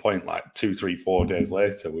it? From that point, like 2, 3, 4 days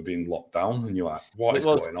later, we're being locked down and you're like, what is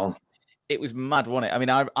going on? It was mad, wasn't it? I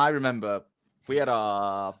mean, I remember we had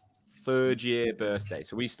our 3rd year birthday.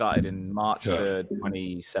 So we started in March 3rd,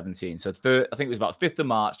 2017. So I think it was about 5th of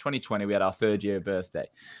March, 2020, we had our 3rd year birthday.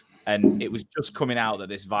 And it was just coming out that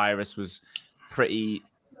this virus was pretty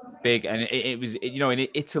big. And it was, you know, in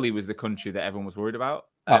Italy was the country that everyone was worried about.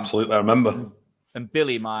 Absolutely, I remember. And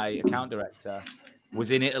Billy, my account director, was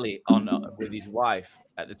in Italy with his wife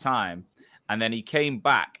at the time. And then he came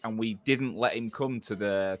back and we didn't let him come to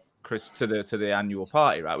the annual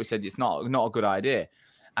party, right? We said it's not a good idea.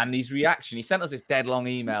 And his reaction, he sent us this dead long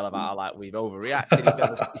email about how like we've overreacted.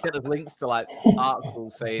 He sent us links to like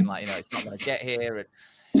articles saying like, it's not going to get here.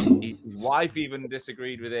 And his wife even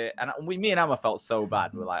disagreed with it. And me and Emma felt so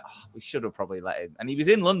bad. We're like, we should have probably let him. And he was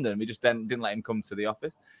in London. We just didn't let him come to the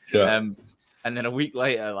office. Yeah. And then a week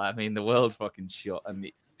later, like, I mean, the world fucking shut. And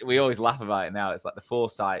we always laugh about it now. It's like the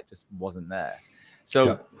foresight just wasn't there.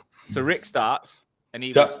 So Rick starts. And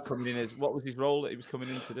he was coming in as, what was his role that he was coming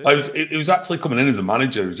in to do? It was actually coming in as a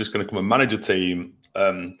manager. He was just going to come and manage a team.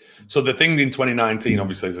 So the thing in 2019,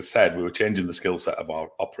 obviously, as I said, we were changing the skill set of our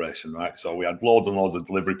operation, right? So we had loads and loads of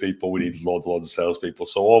delivery people. We needed loads and loads of salespeople.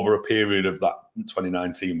 So over a period of that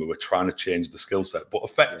 2019, we were trying to change the skill set. But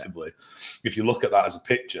effectively, if you look at that as a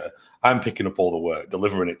picture, I'm picking up all the work,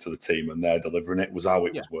 delivering it to the team, and they're delivering it was how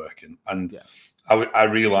it was working. And I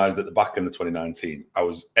realized at the back end of 2019,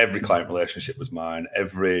 every client relationship was mine.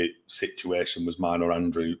 Every situation was mine or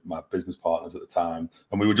Andrew, my business partners at the time.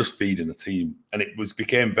 And we were just feeding the team. And it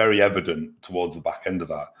became very evident towards the back end of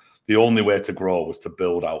that. The only way to grow was to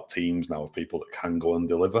build out teams now of people that can go and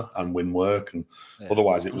deliver and win work. And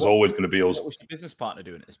otherwise, it was always going to be us. What was your business partner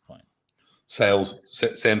doing at this point? Sales,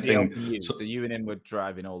 same thing. So you and him were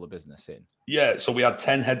driving all the business in? Yeah, so we had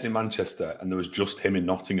 10 heads in Manchester and there was just him in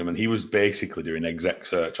Nottingham, and he was basically doing exec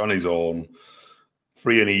search on his own,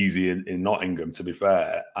 free and easy in Nottingham, to be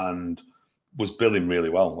fair, and was billing really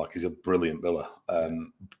well. Like, he's a brilliant biller.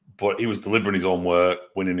 But he was delivering his own work,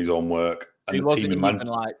 winning his own work. And he wasn't even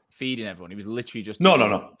like feeding everyone. He was literally just...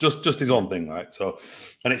 No. Just his own thing, right? So,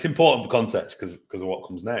 and it's important for context because of what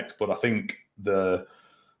comes next. But I think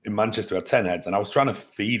in Manchester, we had 10 heads and I was trying to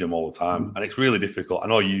feed them all the time. And it's really difficult. I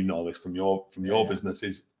know you know this from your business.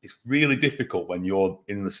 It's really difficult when you're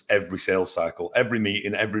in this every sales cycle, every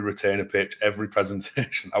meeting, every retainer pitch, every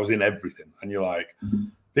presentation. I was in everything. And you're like,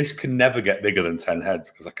 this can never get bigger than 10 heads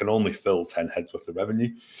because I can only fill 10 heads worth of revenue.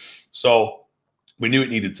 So we knew it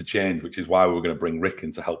needed to change, which is why we were going to bring Rick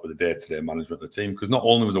in to help with the day-to-day management of the team. Because not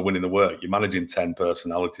only was I winning the work, you're managing 10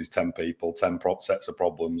 personalities, 10 people, 10 sets of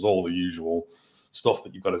problems, all the usual stuff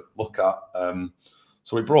that you've got to look at.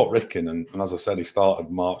 So we brought Rick in, and as I said, he started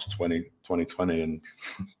March 2020, and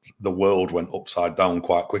the world went upside down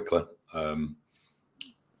quite quickly. So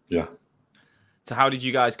how did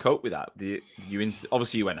you guys cope with that?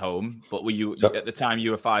 Obviously you went home, but were you at the time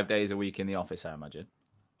you were 5 days a week in the office, I imagine?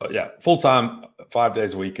 Full time, 5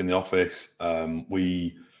 days a week in the office.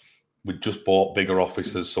 We just bought bigger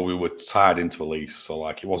offices, so we were tied into a lease. So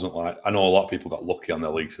like, it wasn't like, I know a lot of people got lucky on their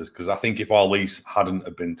leases, because I think if our lease hadn't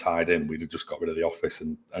have been tied in, we'd have just got rid of the office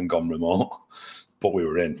and gone remote. But we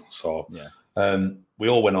were in. So we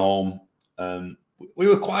all went home. We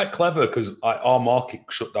were quite clever because our market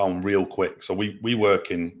shut down real quick. So we work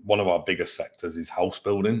in one of our biggest sectors is house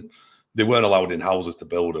building. They weren't allowed in houses to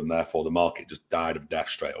build them. Therefore, the market just died of death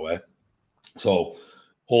straight away. So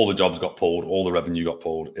all the jobs got pulled, all the revenue got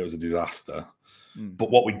pulled. It was a disaster.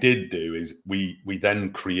 But what we did do is we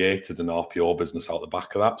then created an RPO business out the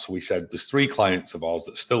back of that. So we said there's 3 clients of ours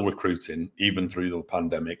that are still recruiting, even through the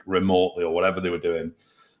pandemic, remotely or whatever they were doing.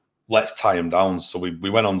 Let's tie them down. So we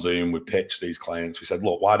went on Zoom, we pitched these clients. We said,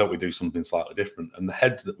 look, why don't we do something slightly different? And the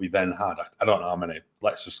heads that we then had, I don't know how many,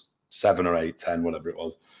 let's just 7 or 8, 10, whatever it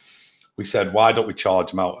was. We said, why don't we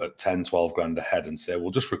charge them out at 10, 12 grand a head and say,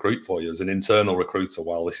 we'll just recruit for you as an internal recruiter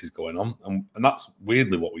while this is going on. And that's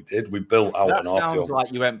weirdly what we did. We built out an RPO. That sounds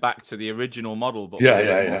like you went back to the original model, but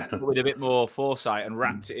with a bit more foresight and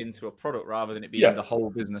wrapped it into a product rather than it being the whole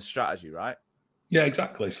business strategy, right? Yeah,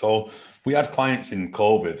 exactly. So we had clients in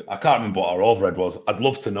COVID. I can't remember what our overhead was. I'd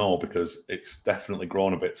love to know because it's definitely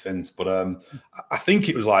grown a bit since. But I think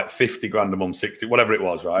it was like 50 grand a month, 60, whatever it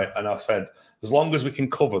was, right? And I said, as long as we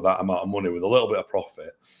can cover that amount of money with a little bit of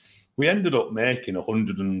profit, we ended up making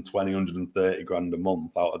 120, 130 grand a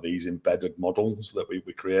month out of these embedded models that we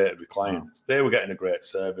created with clients. They were getting a great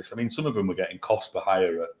service. I mean, some of them were getting cost per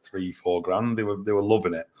hire at 3-4 grand. They were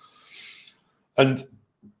loving it. And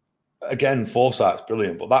again, foresight's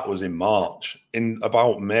brilliant, but that was in March. In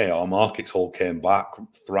about May, our markets all came back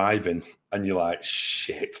thriving, and you're like,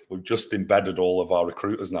 shit, we've just embedded all of our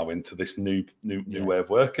recruiters now into this new way of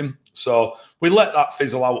working. So we let that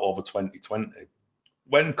fizzle out over 2020.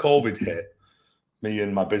 When COVID hit, me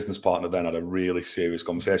and my business partner then had a really serious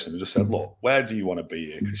conversation. We just said, look, where do you want to be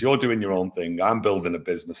here? Because you're doing your own thing. I'm building a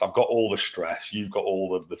business. I've got all the stress. You've got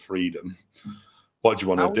all of the freedom. What do you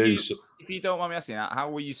want to do? If you don't mind me asking, how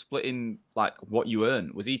were you splitting like what you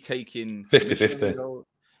earn? Was he taking 50-50?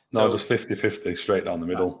 No, just 50-50 straight down the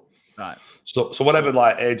middle. Right. So whatever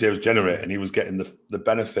like AJ was generating, he was getting the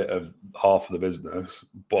benefit of half of the business,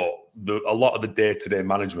 but a lot of the day-to-day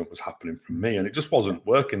management was happening from me, and it just wasn't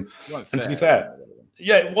working. And to be fair,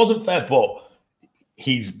 Yeah, it wasn't fair, but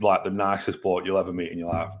he's like the nicest bloke you'll ever meet in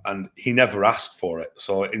your life, and he never asked for it.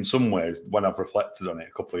 So in some ways, when I've reflected on it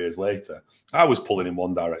a couple of years later, I was pulling in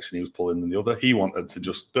one direction, he was pulling in the other. He wanted to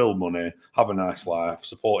just build money, have a nice life,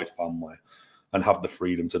 support his family, and have the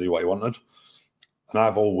freedom to do what he wanted. And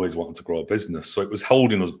I've always wanted to grow a business, so it was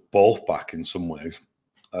holding us both back in some ways.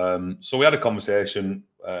 So we had a conversation.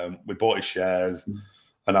 We bought his shares.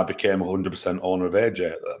 And I became 100% owner of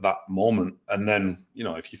AJ at that moment. And then,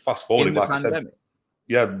 if you fast forward, like pandemic. I said,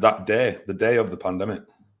 yeah, that day, the day of the pandemic.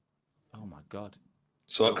 Oh my God.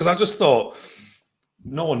 So, because I just thought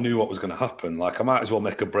no one knew what was going to happen. Like, I might as well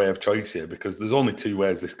make a brave choice here, because there's only two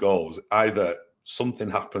ways this goes. Either something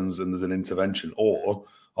happens and there's an intervention, or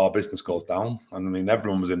our business goes down. And I mean,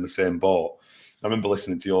 everyone was in the same boat. I remember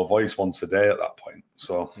listening to your voice once a day at that point.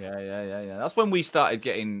 So yeah. That's when we started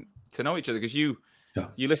getting to know each other, because you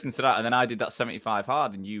listened to that, and then I did that 75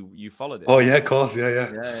 hard, and you followed it. Oh yeah, of course,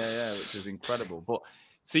 yeah, which was incredible. But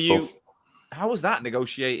so how was that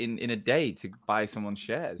negotiating in a day to buy someone's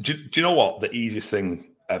shares? Do you know what? The easiest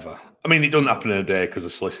thing ever. I mean, it doesn't happen in a day because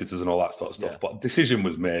of solicitors and all that sort of stuff. But a decision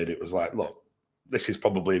was made. It was like, look, this is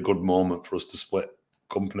probably a good moment for us to split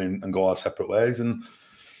company and go our separate ways. And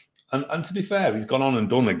to be fair, he's gone on and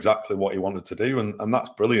done exactly what he wanted to do, and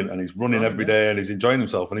that's brilliant. And he's running every day, and he's enjoying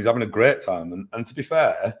himself, and he's having a great time. And to be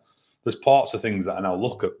fair, there's parts of things that I now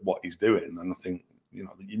look at what he's doing, and I think,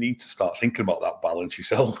 you need to start thinking about that balance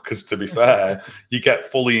yourself, because to be fair, you get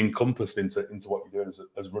fully encompassed into what you're doing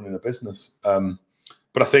as running a business.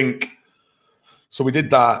 But I think, so we did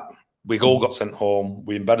that. We all got sent home.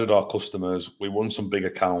 We embedded our customers. We won some big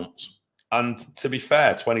accounts. And to be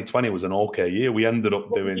fair, 2020 was an okay year. We ended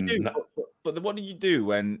up doing... But what did you do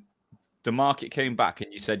when the market came back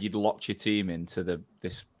and you said you'd locked your team into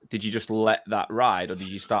this? Did you just let that ride, or did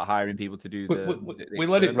you start hiring people to do we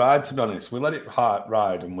let it ride, to be honest. We let it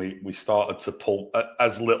ride, and we started to pull,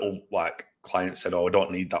 as little like clients said, oh, I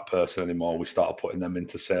don't need that person anymore. We started putting them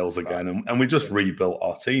into sales again, and we just rebuilt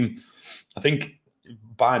our team. I think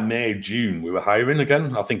by May, June, we were hiring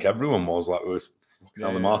again. I think everyone was like,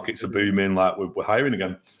 the markets are booming, like we're hiring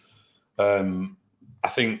again. I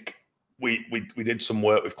think we did some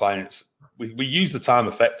work with clients. We used the time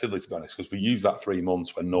effectively, to be honest, because we used that 3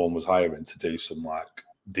 months when no one was hiring to do some like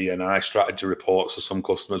DNI strategy reports for some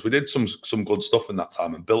customers. We did some good stuff in that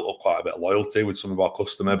time and built up quite a bit of loyalty with some of our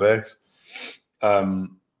customer base.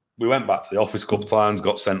 We went back to the office a couple of times,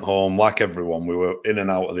 got sent home like everyone. We were in and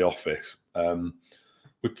out of the office.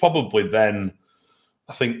 We probably then,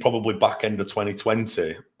 I think probably back end of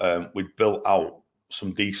 2020, we built out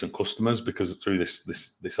some decent customers because through this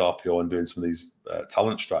RPO and doing some of these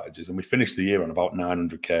talent strategies, and we finished the year on about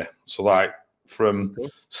 900k. So like from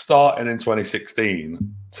starting in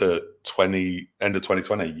 2016 to end of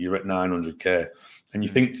 2020, you're at 900k, and you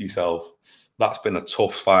think to yourself, that's been a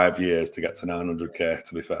tough 5 years to get to 900k,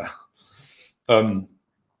 to be fair. And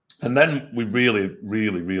then we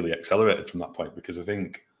really accelerated from that point, because I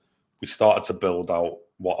think we started to build out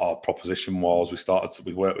what our proposition was.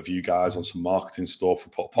 We worked with you guys on some marketing stuff.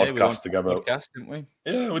 We put a podcast together. Podcast, didn't we?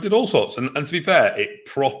 Yeah, we did all sorts. And to be fair, it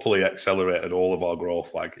properly accelerated all of our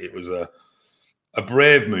growth. Like, it was a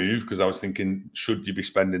brave move, because I was thinking, should you be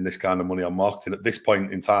spending this kind of money on marketing at this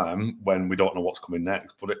point in time when we don't know what's coming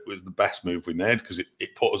next? But it was the best move we made, because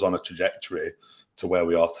it put us on a trajectory to where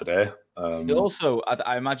we are today. Also,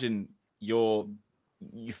 I imagine you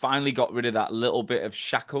finally got rid of that little bit of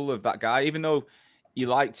shackle of that guy, even though you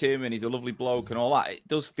liked him and he's a lovely bloke and all that. It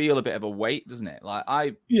does feel a bit of a weight, doesn't it? Like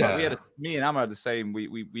me and Amma had the same.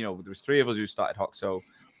 We there was 3 of us who started Hoxo.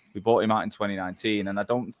 We bought him out in 2019, and I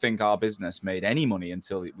don't think our business made any money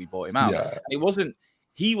until we bought him out. Yeah. He wasn't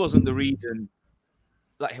the reason.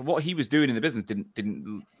 Like, what he was doing in the business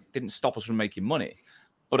didn't stop us from making money,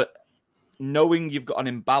 but knowing you've got an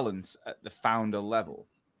imbalance at the founder level.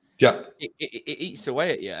 Yeah, it eats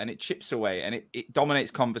away at you, and it chips away, and it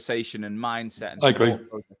dominates conversation and mindset. And I agree.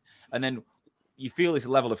 And then you feel this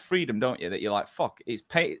level of freedom, don't you? That you're like, fuck,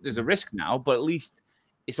 there's a risk now, but at least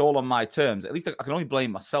it's all on my terms. At least I can only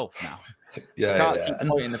blame myself now. Yeah, I can't keep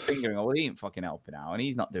pointing the finger and go, well, he ain't fucking helping out, and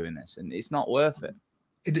he's not doing this, and it's not worth it.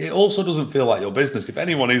 It also doesn't feel like your business. If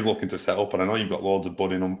anyone is looking to set up, and I know you've got loads of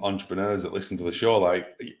budding entrepreneurs that listen to the show, like,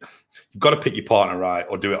 you've got to pick your partner right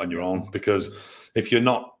or do it on your own, because if you're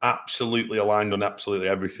not absolutely aligned on absolutely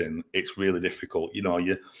everything, it's really difficult. You know,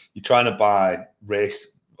 you're trying to buy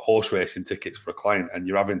horse racing tickets for a client, and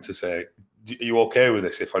you're having to say, are you okay with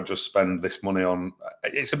this if I just spend this money on...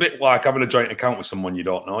 It's a bit like having a joint account with someone you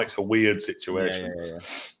don't know. It's a weird situation. Yeah.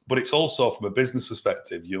 But it's also, from a business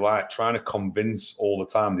perspective, you're like trying to convince all the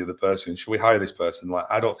time the other person, should we hire this person? Like,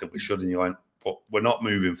 I don't think we should. And you're like, but we're not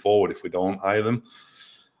moving forward if we don't hire them.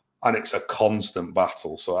 And it's a constant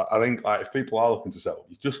battle. So I think like if people are looking to set up,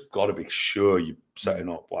 you just got to be sure you're setting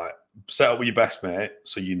up set up with your best mate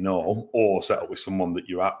so you know, or set up with someone that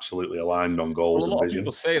you're absolutely aligned on goals and vision. A lot of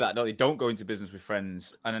people say that, don't they? Don't go into business with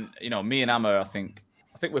friends. And me and Amma, I think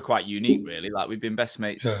we're quite unique, really. Like we've been best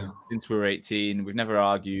mates since we were 18. We've never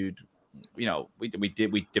argued. We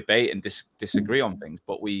debate and disagree on things,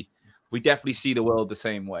 but we definitely see the world the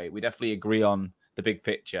same way. We definitely agree on the big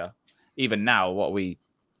picture. Even now, what are we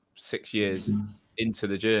 6 years into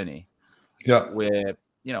the journey? Yeah, we're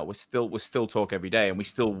still talk every day, and we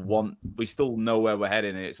still know where we're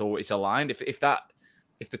heading, and it's aligned. If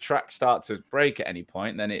the tracks start to break at any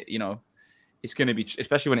point, then it's going to be,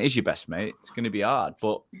 especially when it is your best mate, it's going to be hard.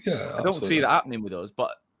 But I don't see that happening with us.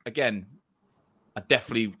 But again,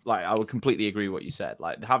 I would completely agree with what you said.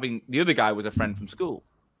 Like having the other guy was a friend from school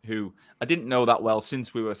who I didn't know that well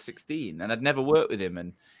since we were 16, and I'd never worked with him.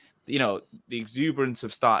 And the exuberance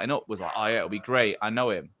of starting up was like, oh yeah, it'll be great. I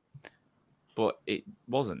know him, but it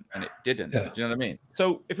wasn't, and it didn't. Yeah. Do you know what I mean?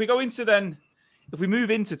 So if we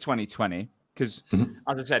move into 2020, because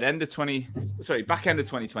as I said, back end of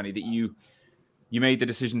 2020, that you made the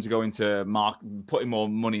decision to go into putting more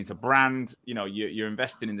money into brand. You're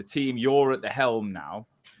investing in the team. You're at the helm now.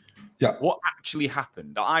 Yeah. What actually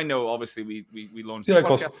happened? I know, obviously, we launched the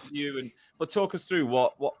podcast with you, but talk us through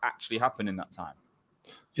what actually happened in that time.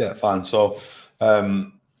 Yeah, fine. So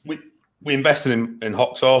we invested in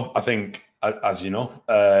Hoxo. I think, as you know,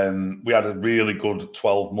 we had a really good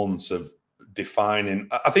 12 months of defining.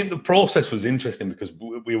 I think the process was interesting because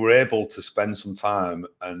we were able to spend some time,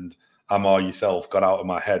 and Amar yourself got out of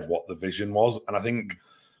my head what the vision was. And I think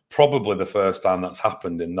probably the first time that's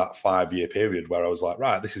happened in that 5-year period where I was like,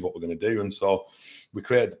 right, this is what we're going to do. And so we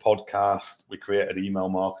created the podcast, we created email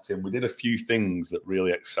marketing. We did a few things that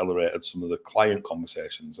really accelerated some of the client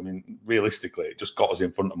conversations. I mean, realistically, it just got us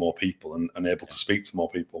in front of more people and able to speak to more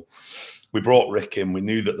people. We brought Rick in. We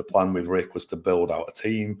knew that the plan with Rick was to build out a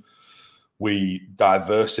team. We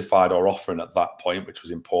diversified our offering at that point, which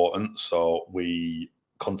was important. So we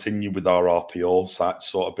continued with our RPO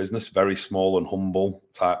sort of business, very small and humble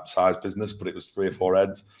type size business, but it was 3 or 4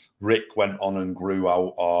 heads. Rick went on and grew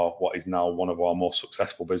out what is now one of our most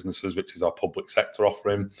successful businesses, which is our public sector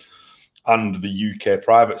offering and the UK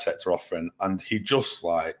private sector offering. And he just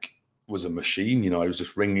was a machine. He was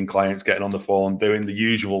just ringing clients, getting on the phone, doing the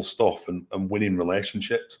usual stuff and winning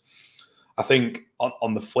relationships. I think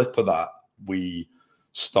on the flip of that, we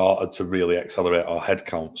started to really accelerate our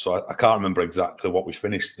headcount. So I can't remember exactly what we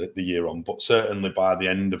finished the year on, but certainly by the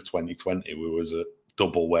end of 2020, we was at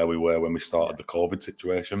double where we were when we started the COVID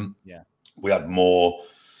situation. Yeah, we had more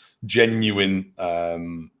genuine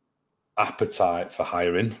appetite for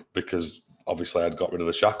hiring because obviously I'd got rid of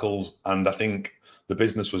the shackles, and I think the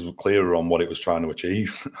business was clearer on what it was trying to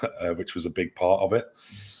achieve, which was a big part of it.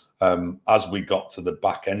 As we got to the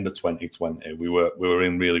back end of 2020, we were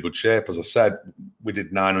in really good shape. As I said, we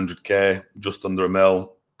did 900K, just under $1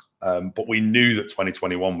 million. But we knew that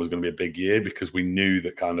 2021 was going to be a big year because we knew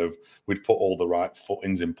that we'd put all the right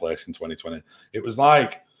footings in place in 2020. It was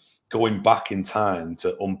like going back in time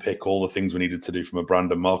to unpick all the things we needed to do from a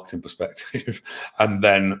brand and marketing perspective. and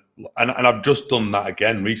I've just done that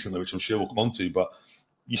again recently, which I'm sure we'll come on to, but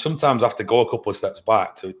you sometimes have to go a couple of steps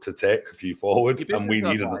back to take a few forward, and we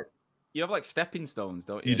needed them. You have stepping stones,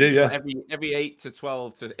 don't you? You do, yeah. Every 8 to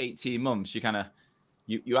 12 to 18 months, you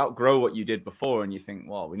you outgrow what you did before, and you think,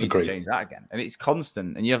 well, we need to change that again. And it's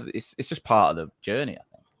constant, and it's just part of the journey, I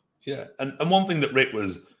think. Yeah, and one thing that Rick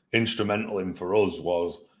was instrumental in for us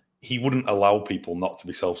was he wouldn't allow people not to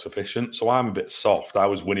be self-sufficient. So I'm a bit soft. I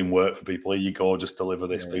was winning work for people. Here you go, just deliver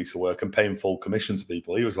this piece of work and paying full commission to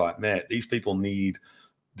people. He was like, mate, these people need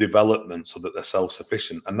development so that they're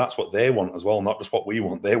self-sufficient, and that's what they want as well, not just what we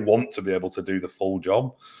want. They want to be able to do the full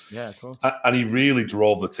job. Yeah, of course. And he really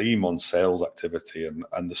drove the team on sales activity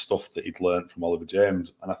and the stuff that he'd learned from Oliver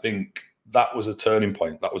James. And I think that was a turning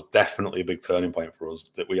point. That was definitely a big turning point for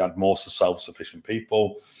us, that we had more self-sufficient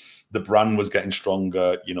people. The brand was getting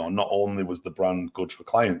stronger. Not only was the brand good for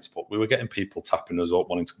clients, but we were getting people tapping us up,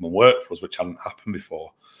 wanting to come and work for us, which hadn't happened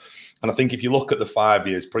before. And I think if you look at the 5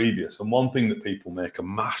 years previous, and one thing that people make a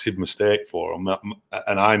massive mistake for,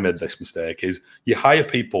 and I made this mistake, is you hire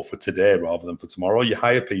people for today rather than for tomorrow. You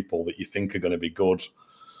hire people that you think are going to be good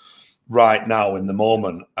right now in the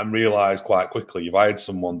moment, and realize quite quickly you've hired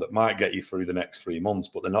someone that might get you through the next 3 months,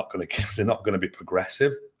 but they're not going to be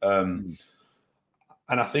progressive. And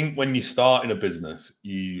I think when you start in a business,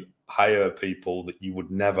 you hire people that you would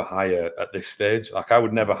never hire at this stage. Like I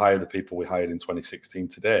would never hire the people we hired in 2016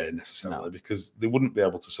 today necessarily because they wouldn't be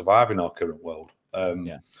able to survive in our current world.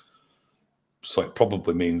 So it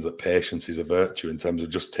probably means that patience is a virtue in terms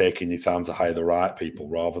of just taking your time to hire the right people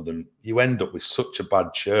rather than you end up with such a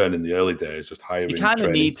bad churn in the early days, just hiring. You kind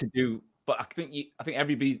of need to do, but I think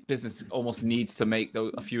every business almost needs to make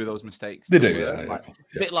a few of those mistakes. They do, yeah.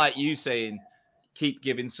 A bit like you saying, keep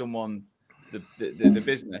giving someone the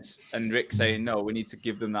business, and Rick saying, no, we need to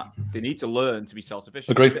give them that. They need to learn to be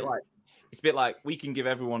self-sufficient. Agreed. It's a bit like we can give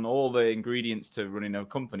everyone all the ingredients to running a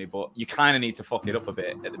company, but you kind of need to fuck it up a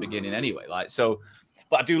bit at the beginning anyway.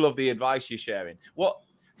 But I do love the advice you're sharing. What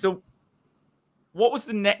was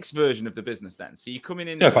the next version of the business then? So you're coming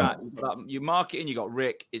in, you're marketing, you got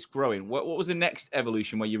Rick, it's growing. What was the next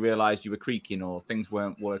evolution where you realized you were creaking or things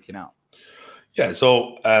weren't working out? Yeah,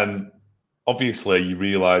 so obviously you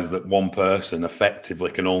realize that one person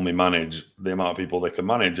effectively can only manage the amount of people they can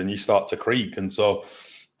manage, and you start to creak. And so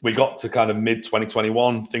we got to kind of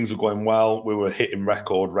mid-2021, things were going well. We were hitting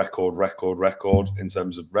record in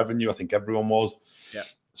terms of revenue. I think everyone was. Yeah.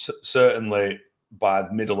 Certainly by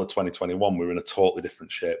the middle of 2021, we were in a totally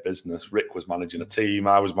different shape business. Rick was managing a team.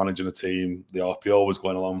 I was managing a team. The RPO was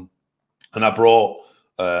going along. And I brought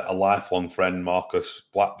a lifelong friend, Marcus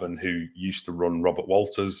Blackburn, who used to run Robert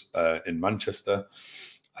Walters in Manchester.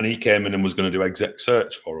 And he came in and was going to do exec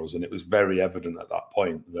search for us. And it was very evident at that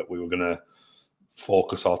point that we were going to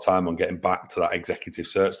focus our time on getting back to that executive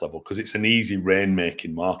search level because it's an easy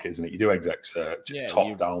rainmaking market, isn't it? You do exec search, it's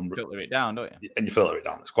top down. Filter it down, don't you? And you filter it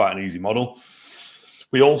down. It's quite an easy model.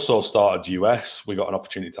 We also started US. We got an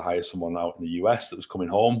opportunity to hire someone out in the US that was coming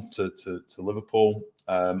home to Liverpool.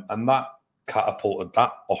 And that catapulted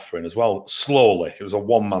that offering as well. Slowly. It was a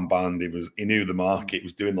one-man band. He knew the market. He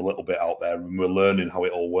was doing a little bit out there and we were learning how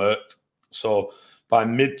it all worked. So by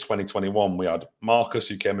mid-2021, we had Marcus,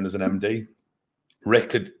 who came in as an MD.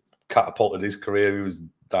 Rick had catapulted his career. He was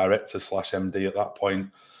director/MD at that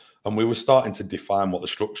point. And we were starting to define what the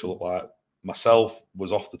structure looked like. Myself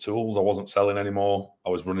was off the tools. I wasn't selling anymore.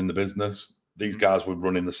 I was running the business. These guys were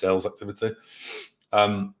running the sales activity.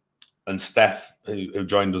 And Steph, who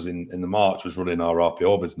joined us in the March, was running our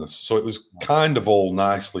RPO business. So it was kind of all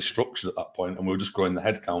nicely structured at that point, and we were just growing the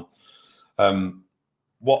headcount.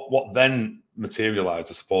 What then materialized,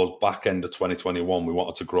 I suppose, back end of 2021, we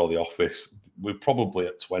wanted to grow the office. We're probably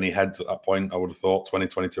at 20 heads at that point, I would have thought, 20,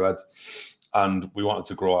 22 heads. And we wanted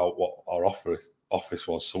to grow out what our office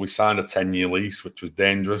was. So we signed a 10-year lease, which was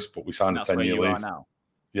dangerous, but we signed a 10-year lease. Now.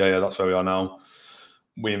 Yeah, that's where we are now.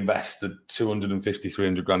 We invested 250,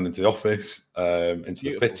 300 grand into the office, into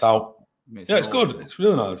the fit out. Yeah, it's good. It's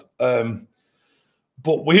really nice.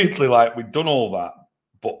 But weirdly, we'd done all that,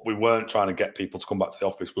 but we weren't trying to get people to come back to the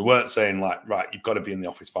office. We weren't saying right, you've got to be in the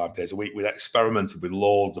office 5 days a week. We'd experimented with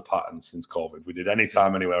loads of patterns since COVID. We did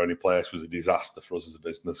anytime, anywhere, any place was a disaster for us as a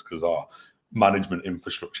business because our management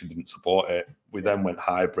infrastructure didn't support it. We then went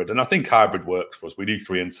hybrid. And I think hybrid works for us. We do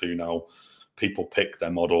 3 and 2 now. People pick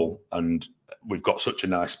their model and we've got such a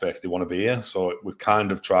nice space. They want to be here. So we've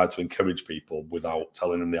kind of tried to encourage people without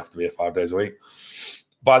telling them they have to be here 5 days a week.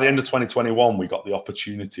 By the end of 2021, we got the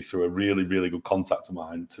opportunity through a really, really good contact of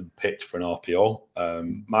mine to pitch for an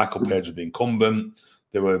RPO. Michael Page was the incumbent.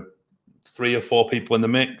 There were 3 or 4 people in the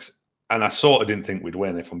mix. And I sort of didn't think we'd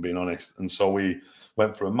win, if I'm being honest. And so we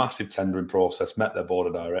went through a massive tendering process, met their board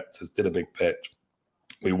of directors, did a big pitch.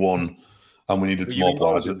 We won, and we needed to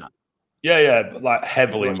mobilise it. Yeah,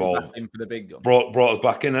 heavily involved. For the big gun. Brought us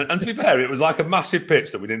back in. And to be fair, it was like a massive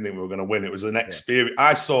pitch that we didn't think we were going to win. It was an experience.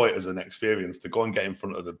 I saw it as an experience to go and get in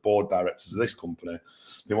front of the board directors of this company.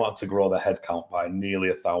 They wanted to grow their headcount by nearly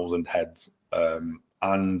 1,000 heads.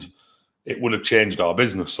 And it would have changed our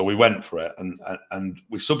business. So we went for it. And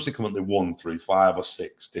we subsequently won through 5 or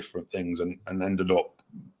 6 different things and ended up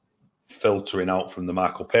filtering out from the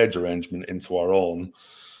Michael Page arrangement into our own.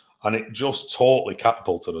 And it just totally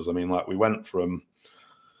catapulted us. I mean, we went from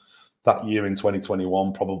that year in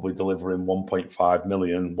 2021, probably delivering 1.5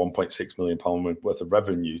 million, 1.6 million pound worth of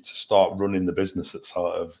revenue to start running the business at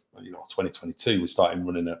sort of, 2022. We started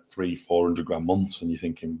running at 300-400 grand months. And you're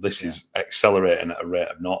thinking, this is accelerating at a rate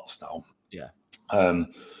of knots now. Yeah.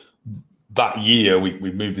 That year,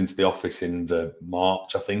 we moved into the office in the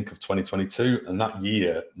March, I think, of 2022. And that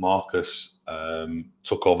year, Marcus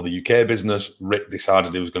took over the UK business. Rick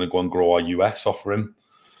decided he was going to go and grow our US offering.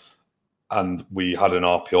 And we had an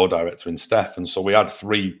RPO director in Steph. And so we had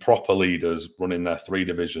 3 proper leaders running their 3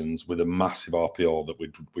 divisions with a massive RPO that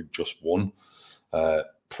we'd just won.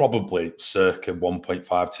 Probably circa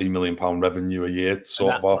 1.52 million pound revenue a year.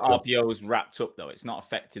 Sort of RPO is wrapped up though. It's not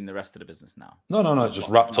affecting the rest of the business now. No. It's just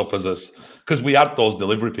wrapped up as because we had those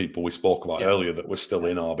delivery people we spoke about earlier that were still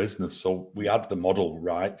in our business. So we had the model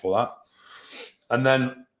right for that. And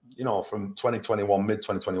then, from 2021, mid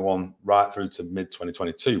 2021, right through to mid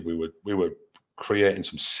 2022, we were creating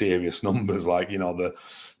some serious numbers. Like, the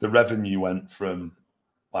revenue went from,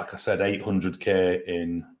 like I said, 800K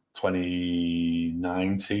in 2020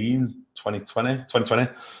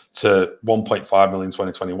 to 1.5 million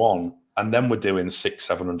 2021. And then we're doing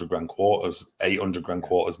 700 grand quarters, 800 grand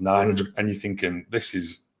quarters, 900. And you're thinking, this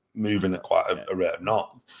is moving at quite a rate of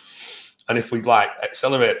knots. And if we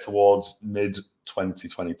accelerate towards mid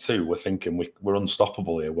 2022, we're thinking we're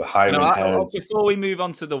unstoppable here. We're hiring heads. Before we move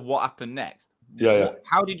on to what happened next.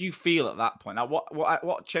 How did you feel at that point? Now,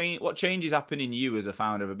 what changes happen in you as a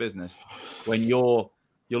founder of a business when you're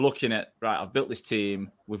looking at, right, I've built this team,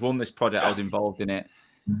 we've won this project, I was involved in it,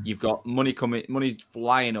 you've got money's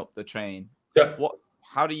flying up the train. Yeah.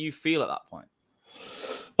 How do you feel at that point?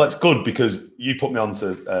 Well, it's good because you put me on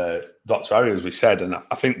to Dr. Harry, as we said, and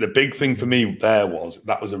I think the big thing for me there was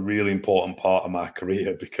that was a really important part of my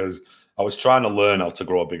career because I was trying to learn how to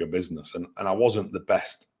grow a bigger business, and I wasn't the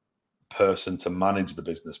best person to manage the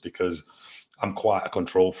business because I'm quite a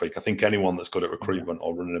control freak. I think anyone that's good at recruitment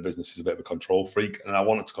or running a business is a bit of a control freak, and I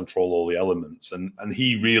wanted to control all the elements. And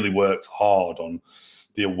he really worked hard on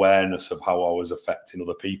the awareness of how I was affecting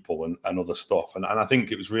other people and other stuff. And I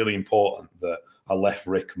think it was really important that I left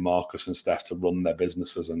Rick, Marcus, and Steph to run their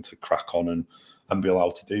businesses and to crack on and be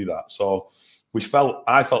allowed to do that. So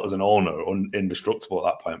I felt as an owner indestructible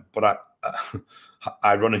at that point. But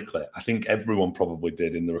ironically, I think everyone probably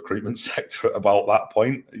did in the recruitment sector at about that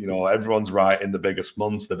point. Everyone's right in the biggest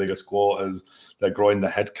months, the biggest quarters. They're growing the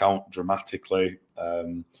headcount dramatically.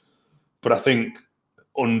 But I think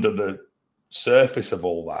under the surface of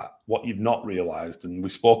all that, what you've not realised, and we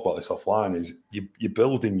spoke about this offline, is you're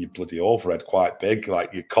building your bloody overhead quite big.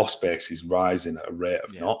 Like your cost base is rising at a rate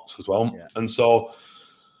of knots as well. Yeah. And so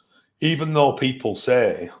even though people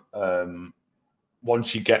say,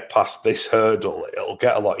 once you get past this hurdle, it'll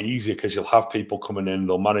get a lot easier because you'll have people coming in,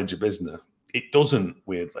 they'll manage your business. It doesn't,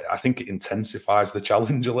 weirdly. I think it intensifies the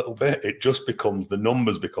challenge a little bit. It just becomes, the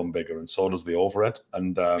numbers become bigger and so does the overhead.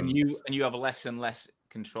 And you have less and less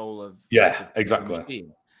control of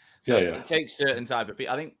exactly. So it takes certain type of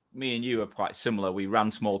people. I think me and you are quite similar. We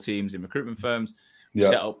ran small teams in recruitment firms.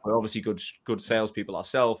 Set up, we're obviously good salespeople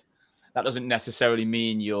ourselves. That doesn't necessarily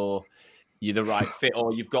mean you're the right fit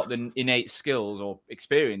or you've got the innate skills or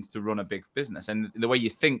experience to run a big business. And the way you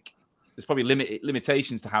think, there's probably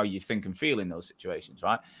limitations to how you think and feel in those situations,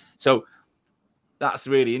 right? So that's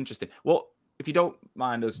really interesting. What, if you don't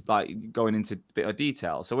mind us going into a bit of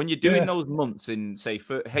detail. So when you're doing those months in, say,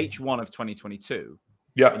 for H1 of 2022,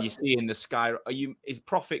 and you see in the sky, is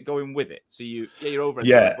profit going with it? So you're over.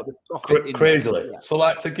 But the profit crazily.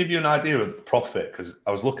 So to give you an idea of profit, because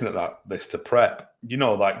I was looking at this to prep,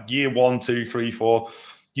 year 1, 2, 3, 4,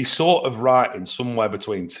 you sort of writing somewhere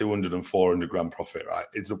between 200 and 400 grand profit, right?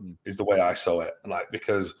 Is the way I saw it.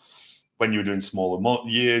 Because when you were doing smaller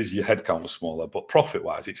years, your headcount was smaller, but profit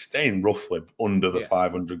wise, it's staying roughly under the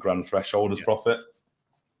 500 grand threshold as profit.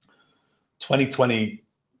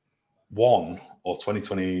 2021 or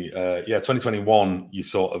 2021, you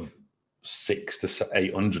sort of 600 to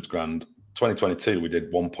 800 grand. 2022, we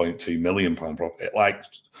did 1.2 million pound profit,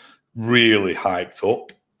 really hiked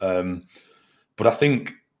up. But I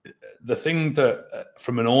think the thing that,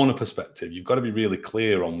 from an owner perspective, you've got to be really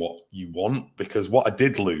clear on what you want, because what I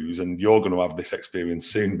did lose, and you're going to have this experience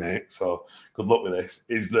soon, mate, so good luck with this,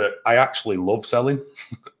 is that I actually love selling.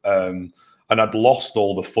 And I'd lost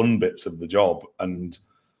all the fun bits of the job. And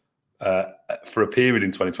for a period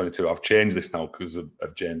in 2022, I've changed this now because of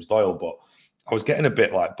James Doyle, but I was getting a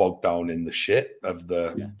bit bogged down in the shit of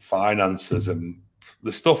the finances, and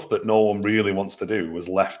the stuff that no one really wants to do was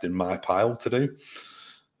left in my pile to do.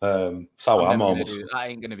 So I'm almost. I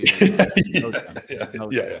ain't going to be.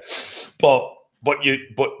 But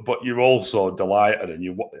you're also delighted, and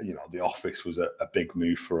the office was a big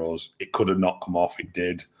move for us. It could have not come off. It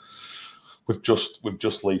did. We've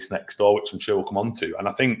just leased next door, which I'm sure we'll come on to, and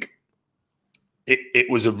I think it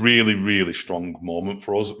was a really, really strong moment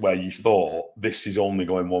for us where you thought this is only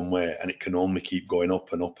going one way and it can only keep going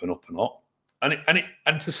up and up and up and up.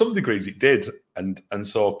 And to some degrees it did. And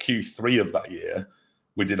so Q3 of that year,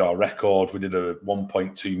 we did our record. We did a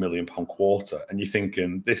 1.2 million pound quarter. And you're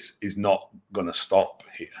thinking, this is not going to stop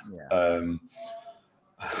here.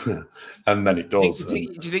 And then it does. Do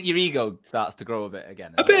you think your ego starts to grow a bit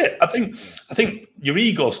again? A bit. I think your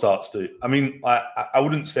ego starts to. I mean, I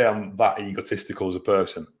wouldn't say I'm that egotistical as a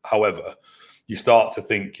person. However, you start to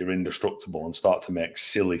think you're indestructible and start to make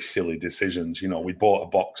silly decisions. You know, we bought a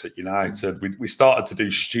box at United. We started to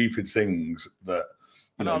do stupid things that.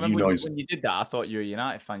 I remember when you did that, I thought you were a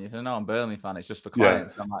United fan. You said, "No, I'm a Burnley fan. It's just for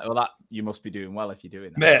clients." Yeah. I'm like, "Well, that you must be doing well if you're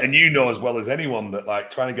doing that." Mate, and you know as well as anyone that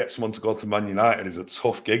like trying to get someone to go to Man United is a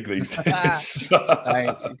tough gig these days. You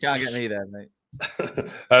can't get me there, mate.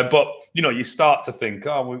 But you know, you start to think,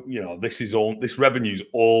 this revenue's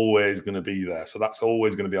always going to be there, so that's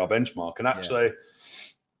always going to be our benchmark. And actually,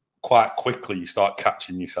 quite quickly, you start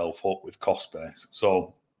catching yourself up with cost base.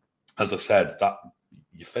 So, as I said, that.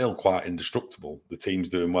 You feel quite indestructible. The team's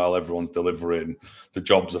doing well. Everyone's delivering. The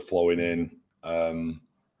jobs are flowing in.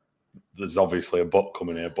 There's obviously a buck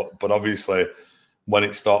coming here, but obviously when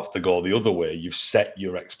it starts to go the other way, you've set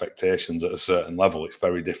your expectations at a certain level. It's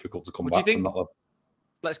very difficult to come back from that level.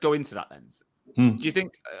 Let's go into that then. Do you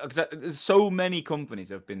think, because there's so many companies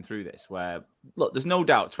have been through this where, look, there's no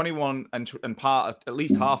doubt 21 and part of at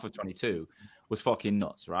least half of 22 was fucking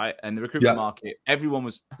nuts, right? And the recruitment market, everyone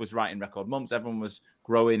was writing record months. Everyone was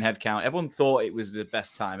growing headcount. Everyone thought it was the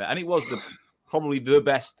best time. And it was probably the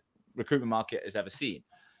best recruitment market has ever seen.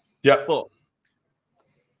 Yeah. But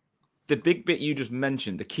the big bit you just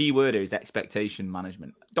mentioned, the key word here is expectation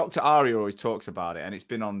management. Dr. Aria always talks about it, and it's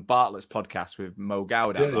been on Bartlett's podcast with Mo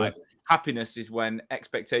Gowda, right? Yeah. Happiness is when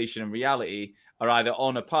expectation and reality are either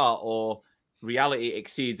on a par or reality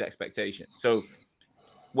exceeds expectation. So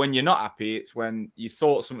when you're not happy, it's when you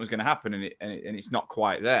thought something was going to happen and it's not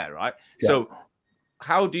quite there, right? Yeah. So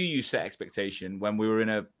how do you set expectation when we were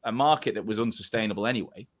in a market that was unsustainable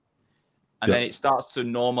anyway, and then it starts to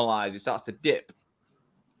normalize, it starts to dip?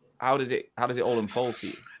 How does it all unfold for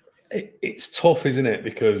you? It's tough, isn't it?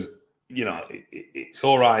 Because, you know, it's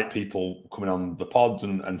all right, people coming on the pods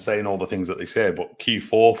and saying all the things that they say, but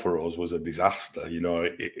Q4 for us was a disaster. You know,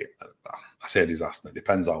 I say a disaster. It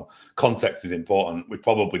depends how context is important. We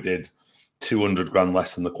probably did 200 grand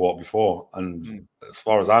less than the quarter before. And as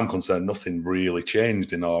far as I'm concerned, nothing really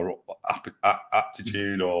changed in our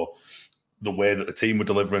aptitude or the way that the team were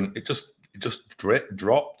delivering. It just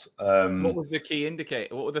dropped. What was the key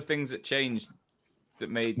indicator? What were the things that changed that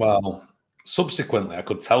made... Well, subsequently, I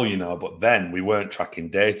could tell you now, but then we weren't tracking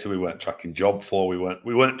data, we weren't tracking job flow, we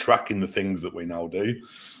weren't tracking the things that we now do,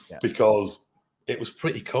 because it was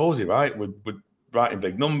pretty cozy, right? We're writing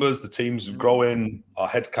big numbers, the team's growing, our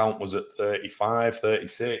headcount was at 35,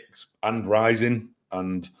 36, and rising,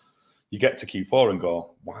 and you get to Q4 and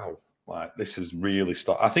go, wow, like this is really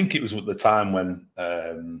I think it was at the time when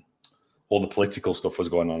all the political stuff was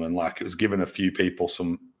going on, and like it was giving a few people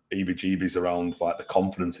some EBGBs around like the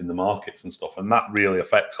confidence in the markets and stuff, and that really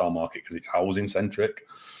affects our market because it's housing centric.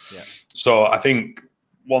 Yeah. So I think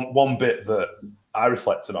one bit that I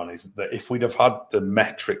reflected on is that if we'd have had the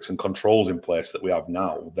metrics and controls in place that we have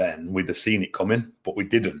now, then we'd have seen it coming, but we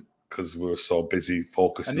didn't because we were so busy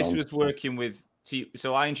focusing. And this was working with.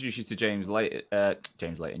 So I introduced you to James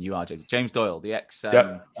Leighton. You are James Doyle, the ex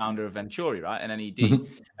founder of Venturi, right, and NED,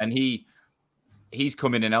 and he's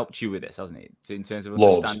come in and helped you with this, hasn't he? In terms of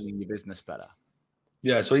understanding your business better.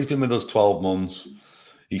 Yeah, so he's been with us 12 months.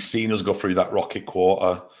 He's seen us go through that rocket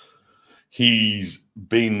quarter. He's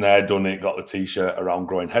been there, done it, got the T-shirt around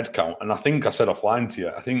growing headcount. And I think I said offline to you,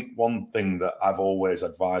 I think one thing that I've always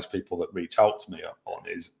advised people that reach out to me on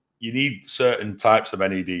is you need certain types of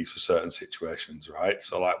NEDs for certain situations, right?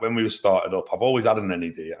 So like when we were started up, I've always had an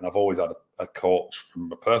NED and I've always had a coach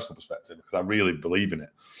from a personal perspective because I really believe in it.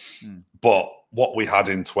 But what we had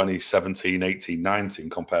in 2017, 18, 19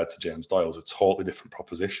 compared to James Doyle is a totally different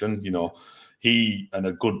proposition. You know, he, and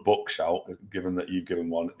a good book shout, given that you've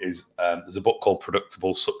given one, is there's a book called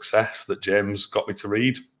Predictable Success that James got me to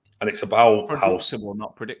read. And it's about predictable,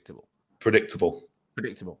 not predictable. Predictable.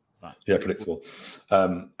 Right. Yeah, predictable.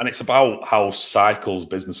 And it's about how cycles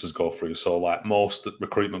businesses go through. So like most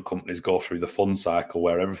recruitment companies go through the fun cycle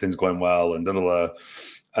where everything's going well and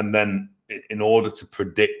and then in order to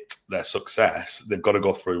predict their success, they've got to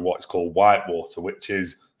go through what's called whitewater, which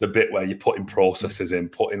is the bit where you're putting processes in,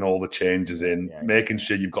 putting all the changes in, making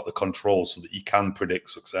sure you've got the control so that you can predict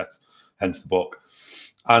success, hence the book.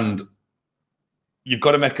 And you've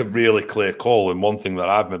got to make a really clear call. And one thing that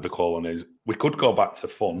I've made the call on is we could go back to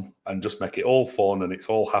fun and just make it all fun and it's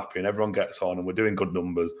all happy and everyone gets on and we're doing good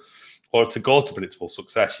numbers. Or to go to predictable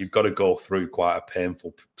success, you've got to go through quite a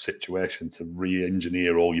painful situation to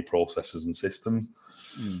re-engineer all your processes and systems.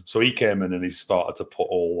 So he came in and he started to put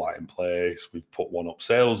all that in place. We've put one-up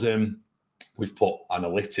sales in. We've put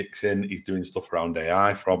analytics in. He's doing stuff around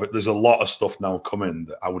AI for Robert. There's a lot of stuff now coming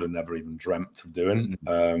that I would have never even dreamt of doing.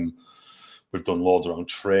 We've done loads around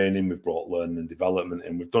training. We've brought learning and development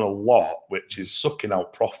in. We've done a lot, which is sucking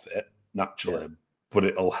out profit naturally, but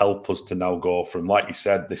it'll help us to now go from, like you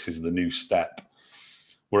said, this is the new step.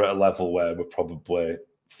 We're at a level where we're probably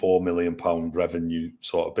 £4 million revenue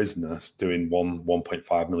sort of business doing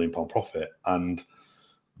 £1.5 million profit. And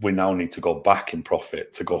we now need to go back in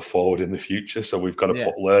profit to go forward in the future. So we've got to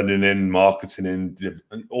put learning in, marketing in,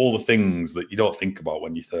 all the things that you don't think about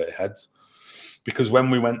when you're 30 heads. Because when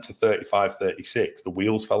we went to 35, 36, the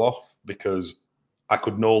wheels fell off because I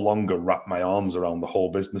could no longer wrap my arms around the whole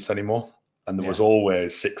business anymore. And there was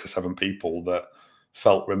always 6 or 7 people that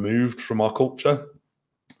felt removed from our culture.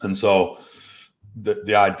 And so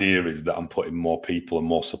the idea is that I'm putting more people and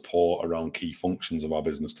more support around key functions of our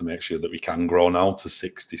business to make sure that we can grow now to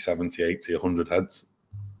 60, 70, 80, 100 heads.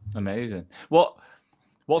 Amazing.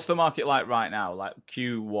 What's the market like right now? Like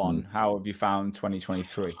Q1, how have you found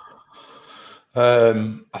 2023?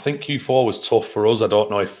 I think Q4 was tough for us. I don't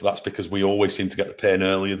know if that's because we always seem to get the pain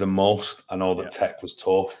earlier than most. I know that tech was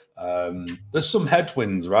tough. There's some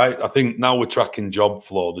headwinds, right? I think now we're tracking job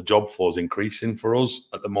flow. The job flow is increasing for us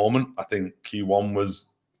at the moment. I think Q1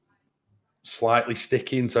 was slightly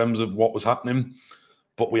sticky in terms of what was happening,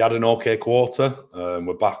 but we had an okay quarter.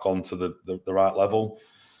 We're back onto the right level.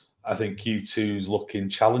 I think Q2 is looking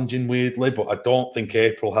challenging weirdly, but I don't think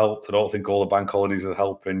April helped. I don't think all the bank holidays are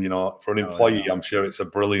helping. You know, for an employee, I'm sure it's a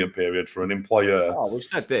brilliant period. For an employer, we've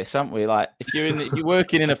said this, haven't we? Like, if you're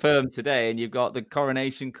working in a firm today and you've got the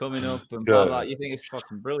coronation coming up and blah blah, you think it's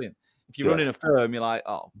fucking brilliant. If you're running a firm, you're like,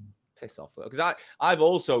 oh, piss off. Because I've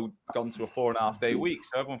also gone to a 4.5 day week,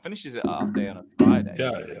 so everyone finishes it half day on a Friday.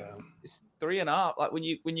 It's 3.5. Like when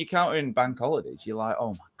you count in bank holidays, you're like,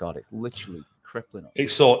 oh my god, it's literally crippling us.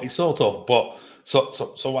 It's so tough, but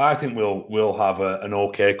so I think we'll have an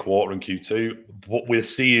okay quarter in Q2. What we're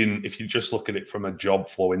seeing, if you just look at it from a job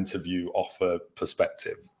flow interview offer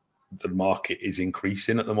perspective, the market is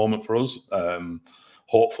increasing at the moment for us.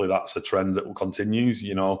 Hopefully, that's a trend that will continue.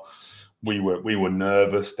 You know, we were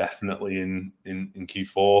nervous definitely in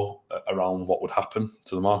Q4 around what would happen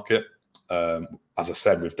to the market. As I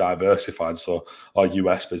said, we've diversified, so our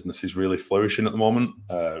US business is really flourishing at the moment.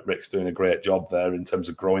 Rick's doing a great job there in terms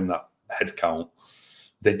of growing that headcount.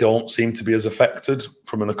 They don't seem to be as affected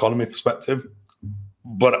from an economy perspective,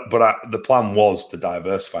 but the plan was to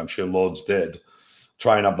diversify. I'm sure loads did.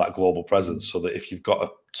 Try and have that global presence so that if you've got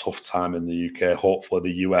a tough time in the UK, hopefully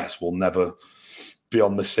the US will never be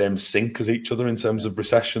on the same sync as each other in terms of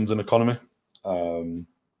recessions and economy.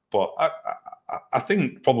 But I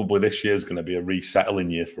think probably this year is going to be a resettling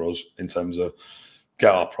year for us in terms of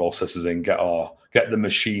get our processes in, get the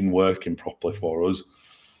machine working properly for us,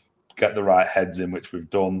 get the right heads in, which we've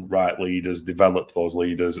done, right leaders, develop those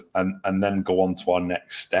leaders, and then go on to our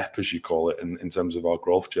next step, as you call it, in terms of our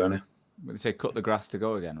growth journey. They say cut the grass to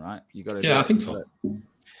go again, right? You got to. Yeah, I think so.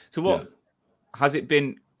 So what has it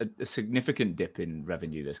been a significant dip in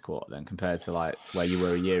revenue this quarter then compared to like where you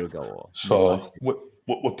were a year ago? Or so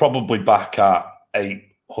we're probably back at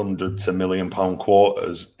 £800 to £1 million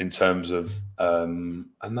quarters in terms of, and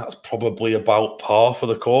that's probably about par for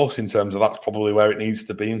the course in terms of that's probably where it needs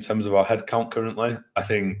to be in terms of our headcount currently. I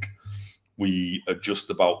think we are just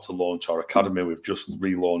about to launch our academy. We've just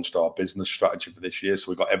relaunched our business strategy for this year.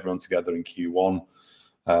 So we got everyone together in Q1.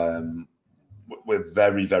 We're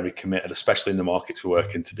very, very committed, especially in the markets we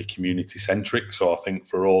work in, to be community centric. So I think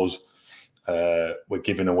for us, we're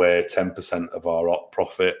giving away 10% of our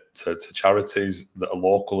profit to charities that are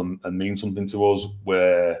local and mean something to us.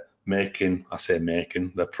 We're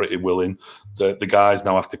they're pretty willing. The guys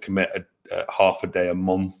now have to commit half a day a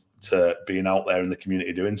month to being out there in the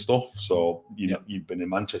community doing stuff. So you've been in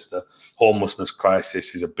Manchester. Homelessness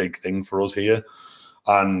crisis is a big thing for us here,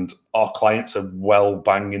 and our clients are well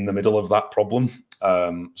bang in the middle of that problem.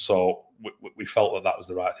 So we felt that was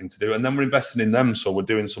the right thing to do, and then we're investing in them. So we're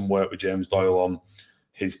doing some work with James Doyle on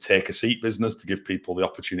his Take a Seat business to give people the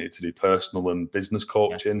opportunity to do personal and business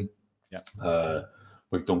coaching.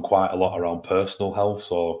 We've done quite a lot around personal health,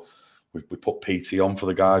 so we put PT on for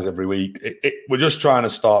the guys every week. We're just trying to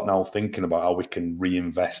start now thinking about how we can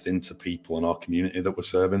reinvest into people in our community that we're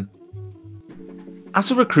serving.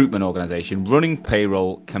 As a recruitment organisation, running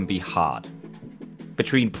payroll can be hard.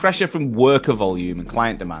 Between pressure from worker volume and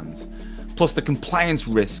client demands, plus the compliance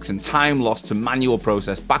risks and time lost to manual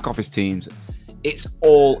process back office teams, it's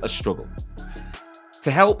all a struggle. To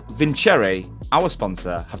help, Vincere, our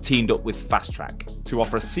sponsor, have teamed up with Fast Track to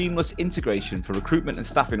offer a seamless integration for recruitment and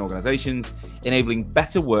staffing organisations, enabling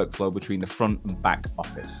better workflow between the front and back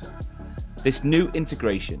office. This new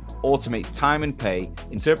integration automates time and pay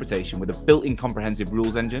interpretation with a built-in comprehensive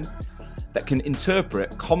rules engine that can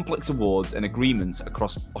interpret complex awards and agreements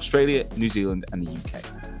across Australia, New Zealand, and the UK.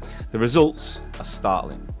 The results are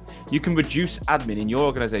startling. You can reduce admin in your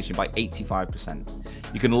organization by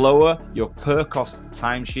 85%. You can lower your per-cost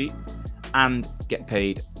timesheet and get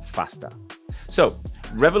paid faster. So,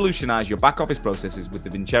 revolutionize your back office processes with the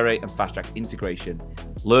Vincere and Fast Track integration.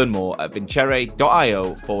 Learn more at vincere.io/rag.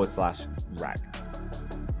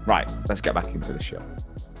 Right, let's get back into the show.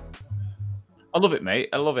 I love it, mate.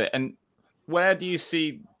 I love it. And where do you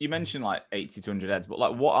see, you mentioned like 80 to 100 heads, but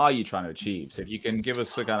like what are you trying to achieve? So if you can give us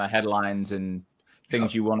some kind of headlines and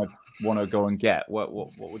things you want to go and get, what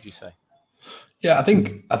would you say? Yeah, I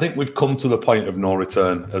think we've come to the point of no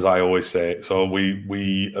return, as I always say. So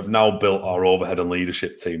we have now built our overhead and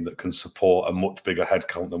leadership team that can support a much bigger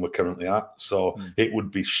headcount than we're currently at. So it would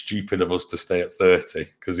be stupid of us to stay at 30,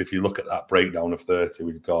 because if you look at that breakdown of 30,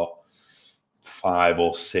 we've got 5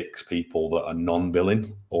 or 6 people that are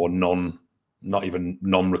non-billing or not even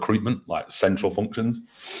non-recruitment, like central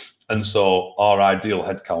functions. And so our ideal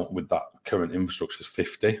headcount with that current infrastructure is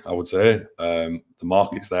 50, I would say. The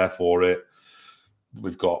market's there for it.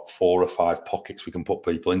 We've got 4 or 5 pockets we can put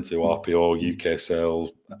people into: RPO, UK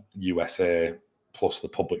sales, USA, plus the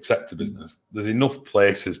public sector business. There's enough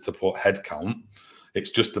places to put headcount.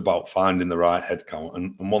 It's just about finding the right headcount.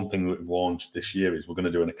 And one thing that we've launched this year is we're going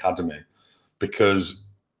to do an academy, because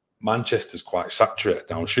Manchester's quite saturated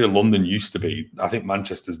now. I'm sure London used to be. I think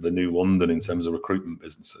Manchester's the new London in terms of recruitment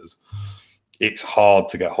businesses. It's hard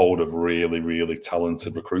to get hold of really, really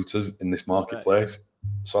talented recruiters in this marketplace. Right.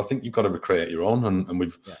 So I think you've got to recreate your own, and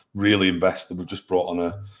we've really invested. We've just brought on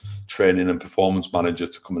a training and performance manager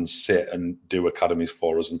to come and sit and do academies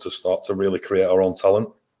for us and to start to really create our own talent.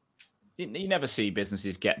 You never see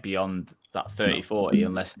businesses get beyond that 30, 40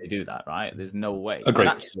 unless they do that, right? There's no way. Agreed. And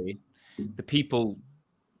actually, the people,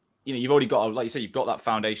 you've already got, like you said, you've got that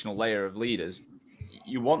foundational layer of leaders.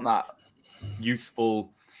 You want that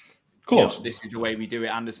youthful, of course, this is the way we do it,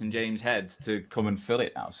 Anderson James heads to come and fill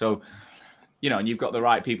it now. So, and you've got the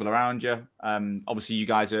right people around you. Obviously, you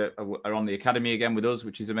guys are on the academy again with us,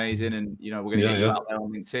 which is amazing. And, we're going to get you out there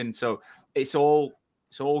on LinkedIn. So it's all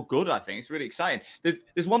good, I think. It's really exciting.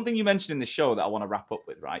 There's one thing you mentioned in the show that I want to wrap up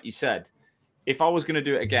with, right? You said, if I was going to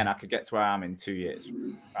do it again, I could get to where I am in 2 years.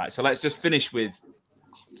 Right. So let's just finish with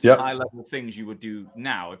high-level things you would do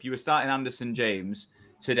now. If you were starting Anderson James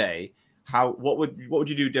today, what would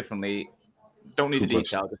you do differently? Don't need the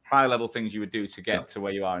detail, just high-level things you would do to get to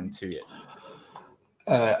where you are in 2 years.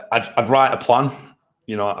 I'd write a plan.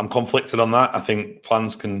 I'm conflicted on that. I think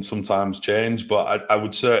plans can sometimes change, but I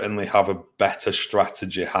would certainly have a better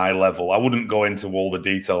strategy, high level. I wouldn't go into all the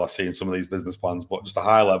detail I see in some of these business plans, but just a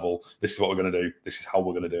high level. This is what we're going to do. This is how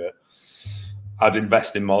we're going to do it. I'd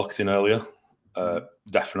invest in marketing earlier,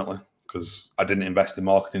 definitely, because I didn't invest in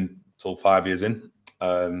marketing until 5 years in.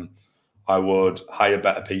 I would hire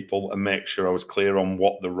better people and make sure I was clear on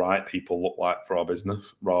what the right people look like for our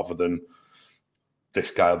business, rather than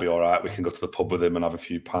this guy will be all right, we can go to the pub with him and have a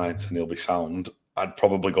few pints and he'll be sound. I'd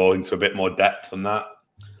probably go into a bit more depth than that.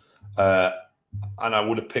 And I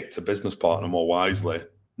would have picked a business partner more wisely,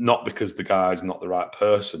 not because the guy's not the right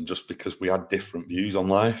person, just because we had different views on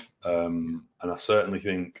life. And I certainly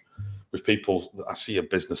think with people, I see a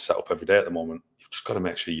business set up every day at the moment, you've just got to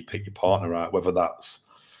make sure you pick your partner right, whether that's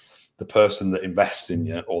the person that invests in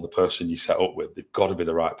you or the person you set up with. They've got to be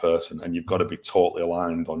the right person, and you've got to be totally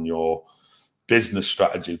aligned on your business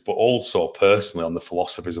strategy, but also personally on the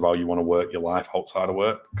philosophies of how you want to work your life outside of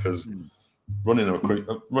work. Because running a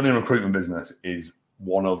recruitment business is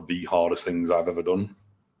one of the hardest things I've ever done.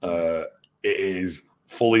 It is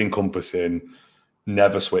fully encompassing,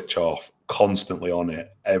 never switch off, constantly on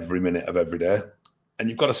it every minute of every day. And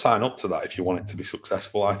you've got to sign up to that if you want it to be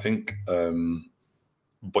successful, I think.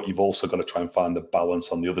 But you've also got to try and find the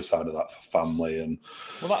balance on the other side of that for family and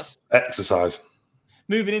that's exercise.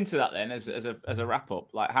 Moving into that then, as a wrap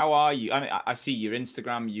up, like how are you? I mean, I see your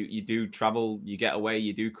Instagram. You do travel, you get away,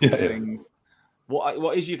 you do cool things.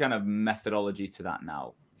 What is your kind of methodology to that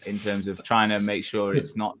now, in terms of trying to make sure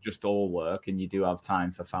it's not just all work and you do have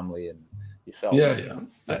time for family and yourself? Yeah.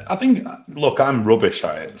 I think, look, I'm rubbish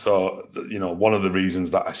at it. So one of the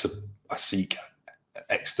reasons that I seek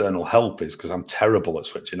external help is because I'm terrible at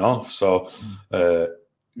switching off. So.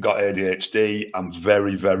 Got ADHD. I'm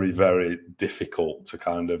very, very, very difficult to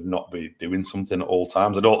kind of not be doing something at all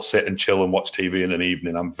times. I don't sit and chill and watch TV in an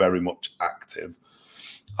evening. I'm very much active.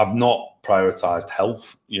 I've not prioritized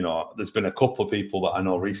health. You know, there's been a couple of people that I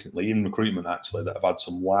know recently in recruitment actually that have had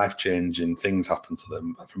some life-changing things happen to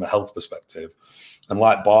them from a health perspective. And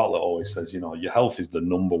like Bartlett always says, you know, your health is the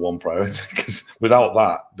number one priority, because without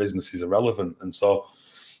that, business is irrelevant. And so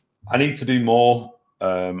I need to do more.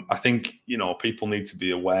 I think, you know, people need to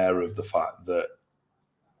be aware of the fact that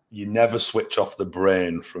you never switch off the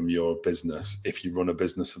brain from your business. If you run a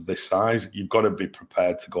business of this size, you've got to be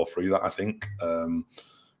prepared to go through that, I think.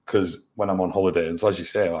 Because when I'm on holidays, as you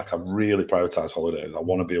say, like I really prioritize holidays. I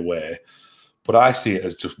want to be away, but I see it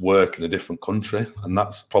as just work in a different country. And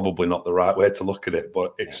that's probably not the right way to look at it,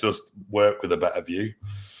 but it's just work with a better view.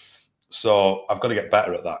 So I've got to get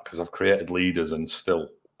better at that, because I've created leaders and still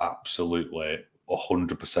absolutely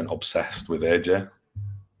 100% obsessed with AJ.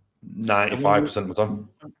 95% of the time.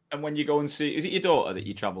 And when you go and see, is it your daughter that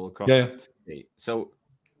you travel across? Yeah. To see? So,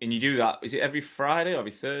 and you do that, is it every Friday or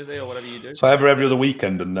every Thursday or whatever you do? So every other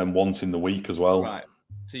weekend, and then once in the week as well. Right.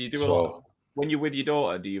 So you do a lot. When you're with your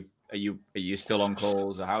daughter, are you still on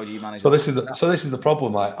calls, or how do you manage? So this is the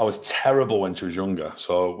problem. Like, I was terrible when she was younger.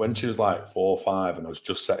 So when she was like 4 or 5, and I was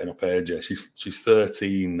just setting up AJ, she's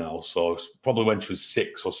 13 now. So probably when she was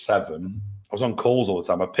 6 or 7, I was on calls all the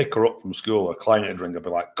time. I'd pick her up from school, a client would ring, I'd be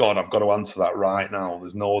like, God, I've got to answer that right now.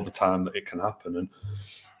 There's no other time that it can happen. And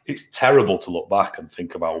it's terrible to look back and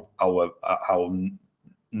think about how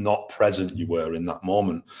not present you were in that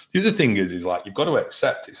moment. The other thing is like, you've got to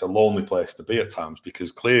accept it's a lonely place to be at times,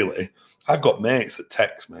 because clearly I've got mates that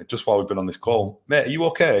text me just while we've been on this call, mate, are you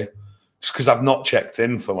okay? Just because I've not checked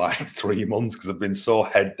in for like 3 months, because I've been so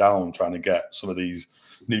head down trying to get some of these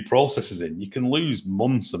new processes in. You can lose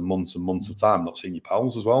months and months and months of time not seeing your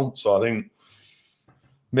pals as well. So I think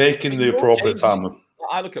making the appropriate time.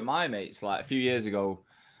 I look at my mates, like a few years ago,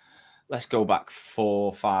 let's go back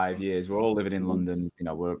 4 or 5 years. We're all living in London. You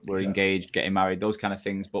know, we're engaged, getting married, those kind of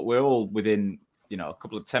things. But we're all within, you know, a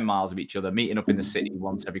couple of 10 miles of each other, meeting up in the city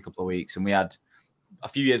once every couple of weeks. And we had a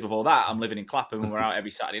few years before that, I'm living in Clapham and we're out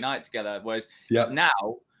every Saturday night together. Whereas now,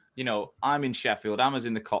 you know, I'm in Sheffield, Emma's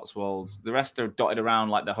in the Cotswolds. The rest are dotted around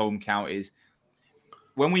like the home counties.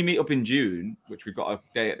 When we meet up in June, which we've got a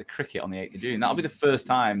day at the cricket on the 8th of June, that'll be the first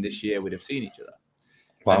time this year we'd have seen each other.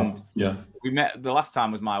 Wow. And we met, the last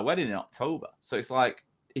time was my wedding in October. So it's like,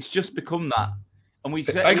 it's just become that. And we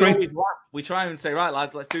always laugh. We try and say, right,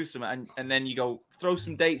 lads, let's do something. And then you go, throw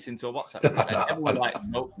some dates into a WhatsApp group. And everyone's like,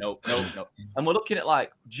 nope. And we're looking at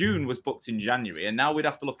like June was booked in January. And now we'd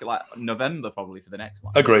have to look at like November probably for the next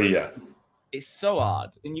one. Agree, yeah. It's so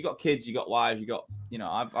hard. And you got kids, you got wives, you got, you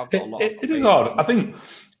know, I've got a lot. It is hard. I think,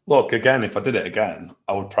 look, again, if I did it again,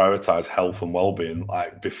 I would prioritize health and well-being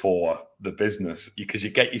like before the business, because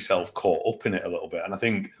you get yourself caught up in it a little bit. And I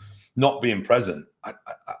think not being present,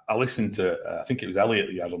 I listened to, I think it was Elliot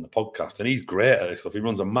that you had on the podcast, and he's great at this stuff. He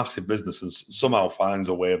runs a massive business and somehow finds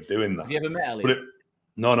a way of doing that. Have you ever met Elliot?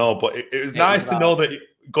 But it was nice to know that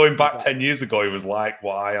going back 10 years ago, he was like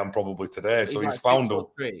what I am probably today. So he's found a...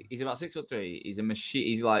 He's about 6'3". He's a machine.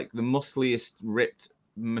 He's like the muscliest, ripped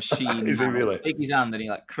machine. Is he really? Take his hand and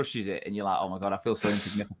he like crushes it, and you're like, oh my God, I feel so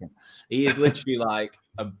insignificant. He is literally like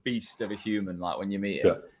a beast of a human, like when you meet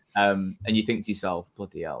him. And you think to yourself,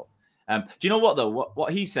 bloody hell. Do you know what though?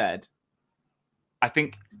 What he said, I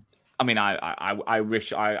think, I mean, I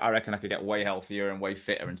wish, I reckon I could get way healthier and way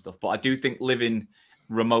fitter and stuff, but I do think living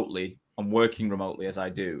remotely and working remotely as I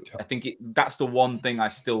do, I think that's the one thing I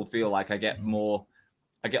still feel like I get more.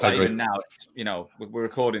 I get like even now, you know, we're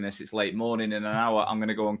recording this, it's late morning. In an hour, I'm going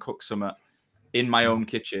to go and cook some in my own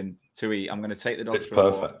kitchen to eat. I'm going to take the dogs for a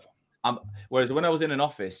walk. Whereas when I was in an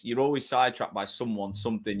office, you're always sidetracked by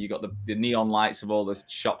something. You got the neon lights of all the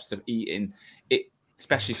shops to eat in.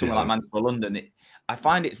 Especially somewhere like Manchester or London. I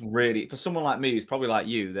find it's really, for someone like me who's probably like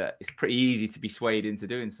you, that it's pretty easy to be swayed into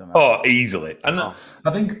doing something. Oh, easily. And I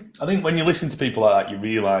think when you listen to people like that, you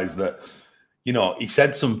realise that, you know, he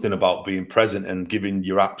said something about being present and giving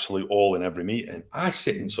your absolute all in every meeting. I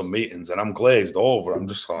sit in some meetings and I'm glazed over. I'm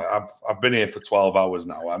just like, I've been here for 12 hours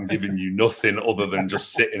now. I'm giving you nothing other than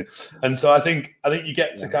just sitting. And so I think you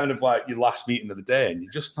get to kind of like your last meeting of the day and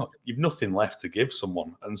you've nothing left to give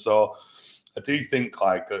someone. And so I do think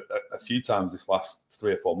like a few times this last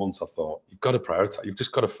 3 or 4 months, I thought, you've got to prioritize. You've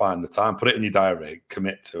just got to find the time, put it in your diary,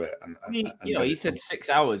 commit to it. He said 6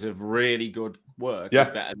 hours of really good work is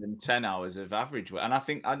better than 10 hours of average work. And I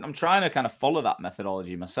think I'm trying to kind of follow that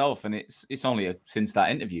methodology myself. And it's only since that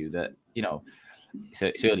interview that, you know,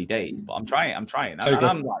 it's early days, but I'm trying.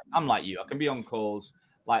 And I'm like you. I can be on calls.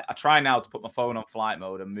 Like I try now to put my phone on flight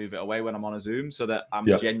mode and move it away when I'm on a Zoom so that I'm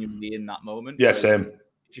genuinely in that moment. Yeah, same.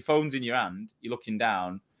 If your phone's in your hand, you're looking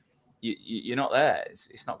down, you're not there.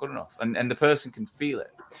 It's not good enough, and the person can feel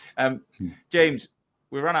it. James,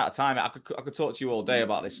 we ran out of time. I could talk to you all day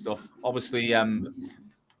about this stuff. Obviously,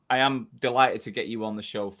 I am delighted to get you on the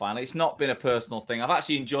show finally. It's not been a personal thing. I've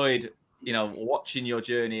actually enjoyed, watching your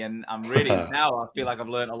journey, and I'm really now I feel like I've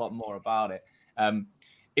learned a lot more about it.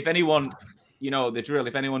 If anyone, the drill,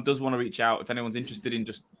 if anyone does want to reach out, if anyone's interested in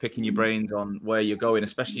just picking your brains on where you're going,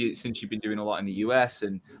 especially since you've been doing a lot in the US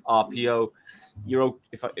and RPO,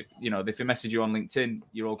 if they message you on LinkedIn,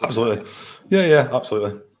 you're all good. Absolutely. Yeah,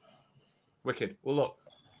 absolutely. Wicked. Well, look,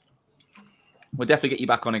 we'll definitely get you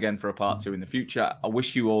back on again for a part 2 in the future. I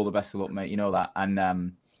wish you all the best of luck, mate. You know that.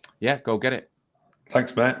 And go get it.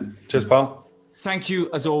 Thanks, mate. Cheers, pal. Thank you,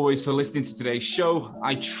 as always, for listening to today's show.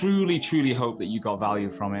 I truly, truly hope that you got value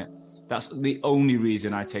from it. That's the only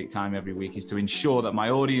reason I take time every week, is to ensure that my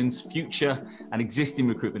audience, future and existing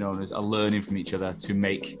recruitment owners, are learning from each other to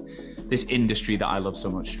make this industry that I love so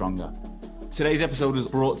much stronger. Today's episode is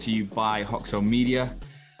brought to you by Hoxo Media.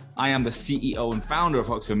 I am the CEO and founder of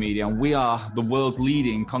Hoxo Media, and we are the world's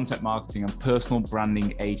leading content marketing and personal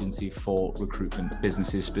branding agency for recruitment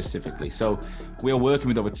businesses specifically. So we are working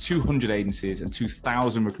with over 200 agencies and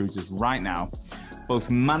 2,000 recruiters right now, both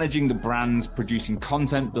managing the brands, producing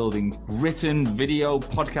content, building written, video,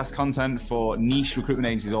 podcast content for niche recruitment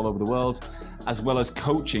agencies all over the world, as well as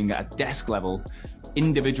coaching at a desk level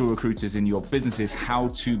individual recruiters in your businesses how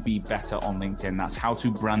to be better on LinkedIn. That's how to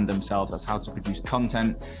brand themselves. That's how to produce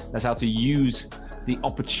content. That's how to use the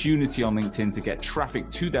opportunity on LinkedIn to get traffic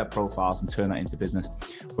to their profiles and turn that into business.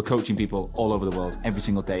 We're coaching people all over the world every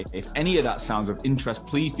single day. If any of that sounds of interest,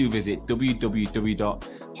 please do visit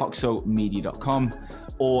www.hoxomedia.com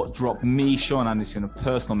or drop me, Sean Anderson, a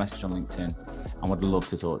personal message on LinkedIn. I would love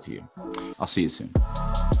to talk to you. I'll see you soon.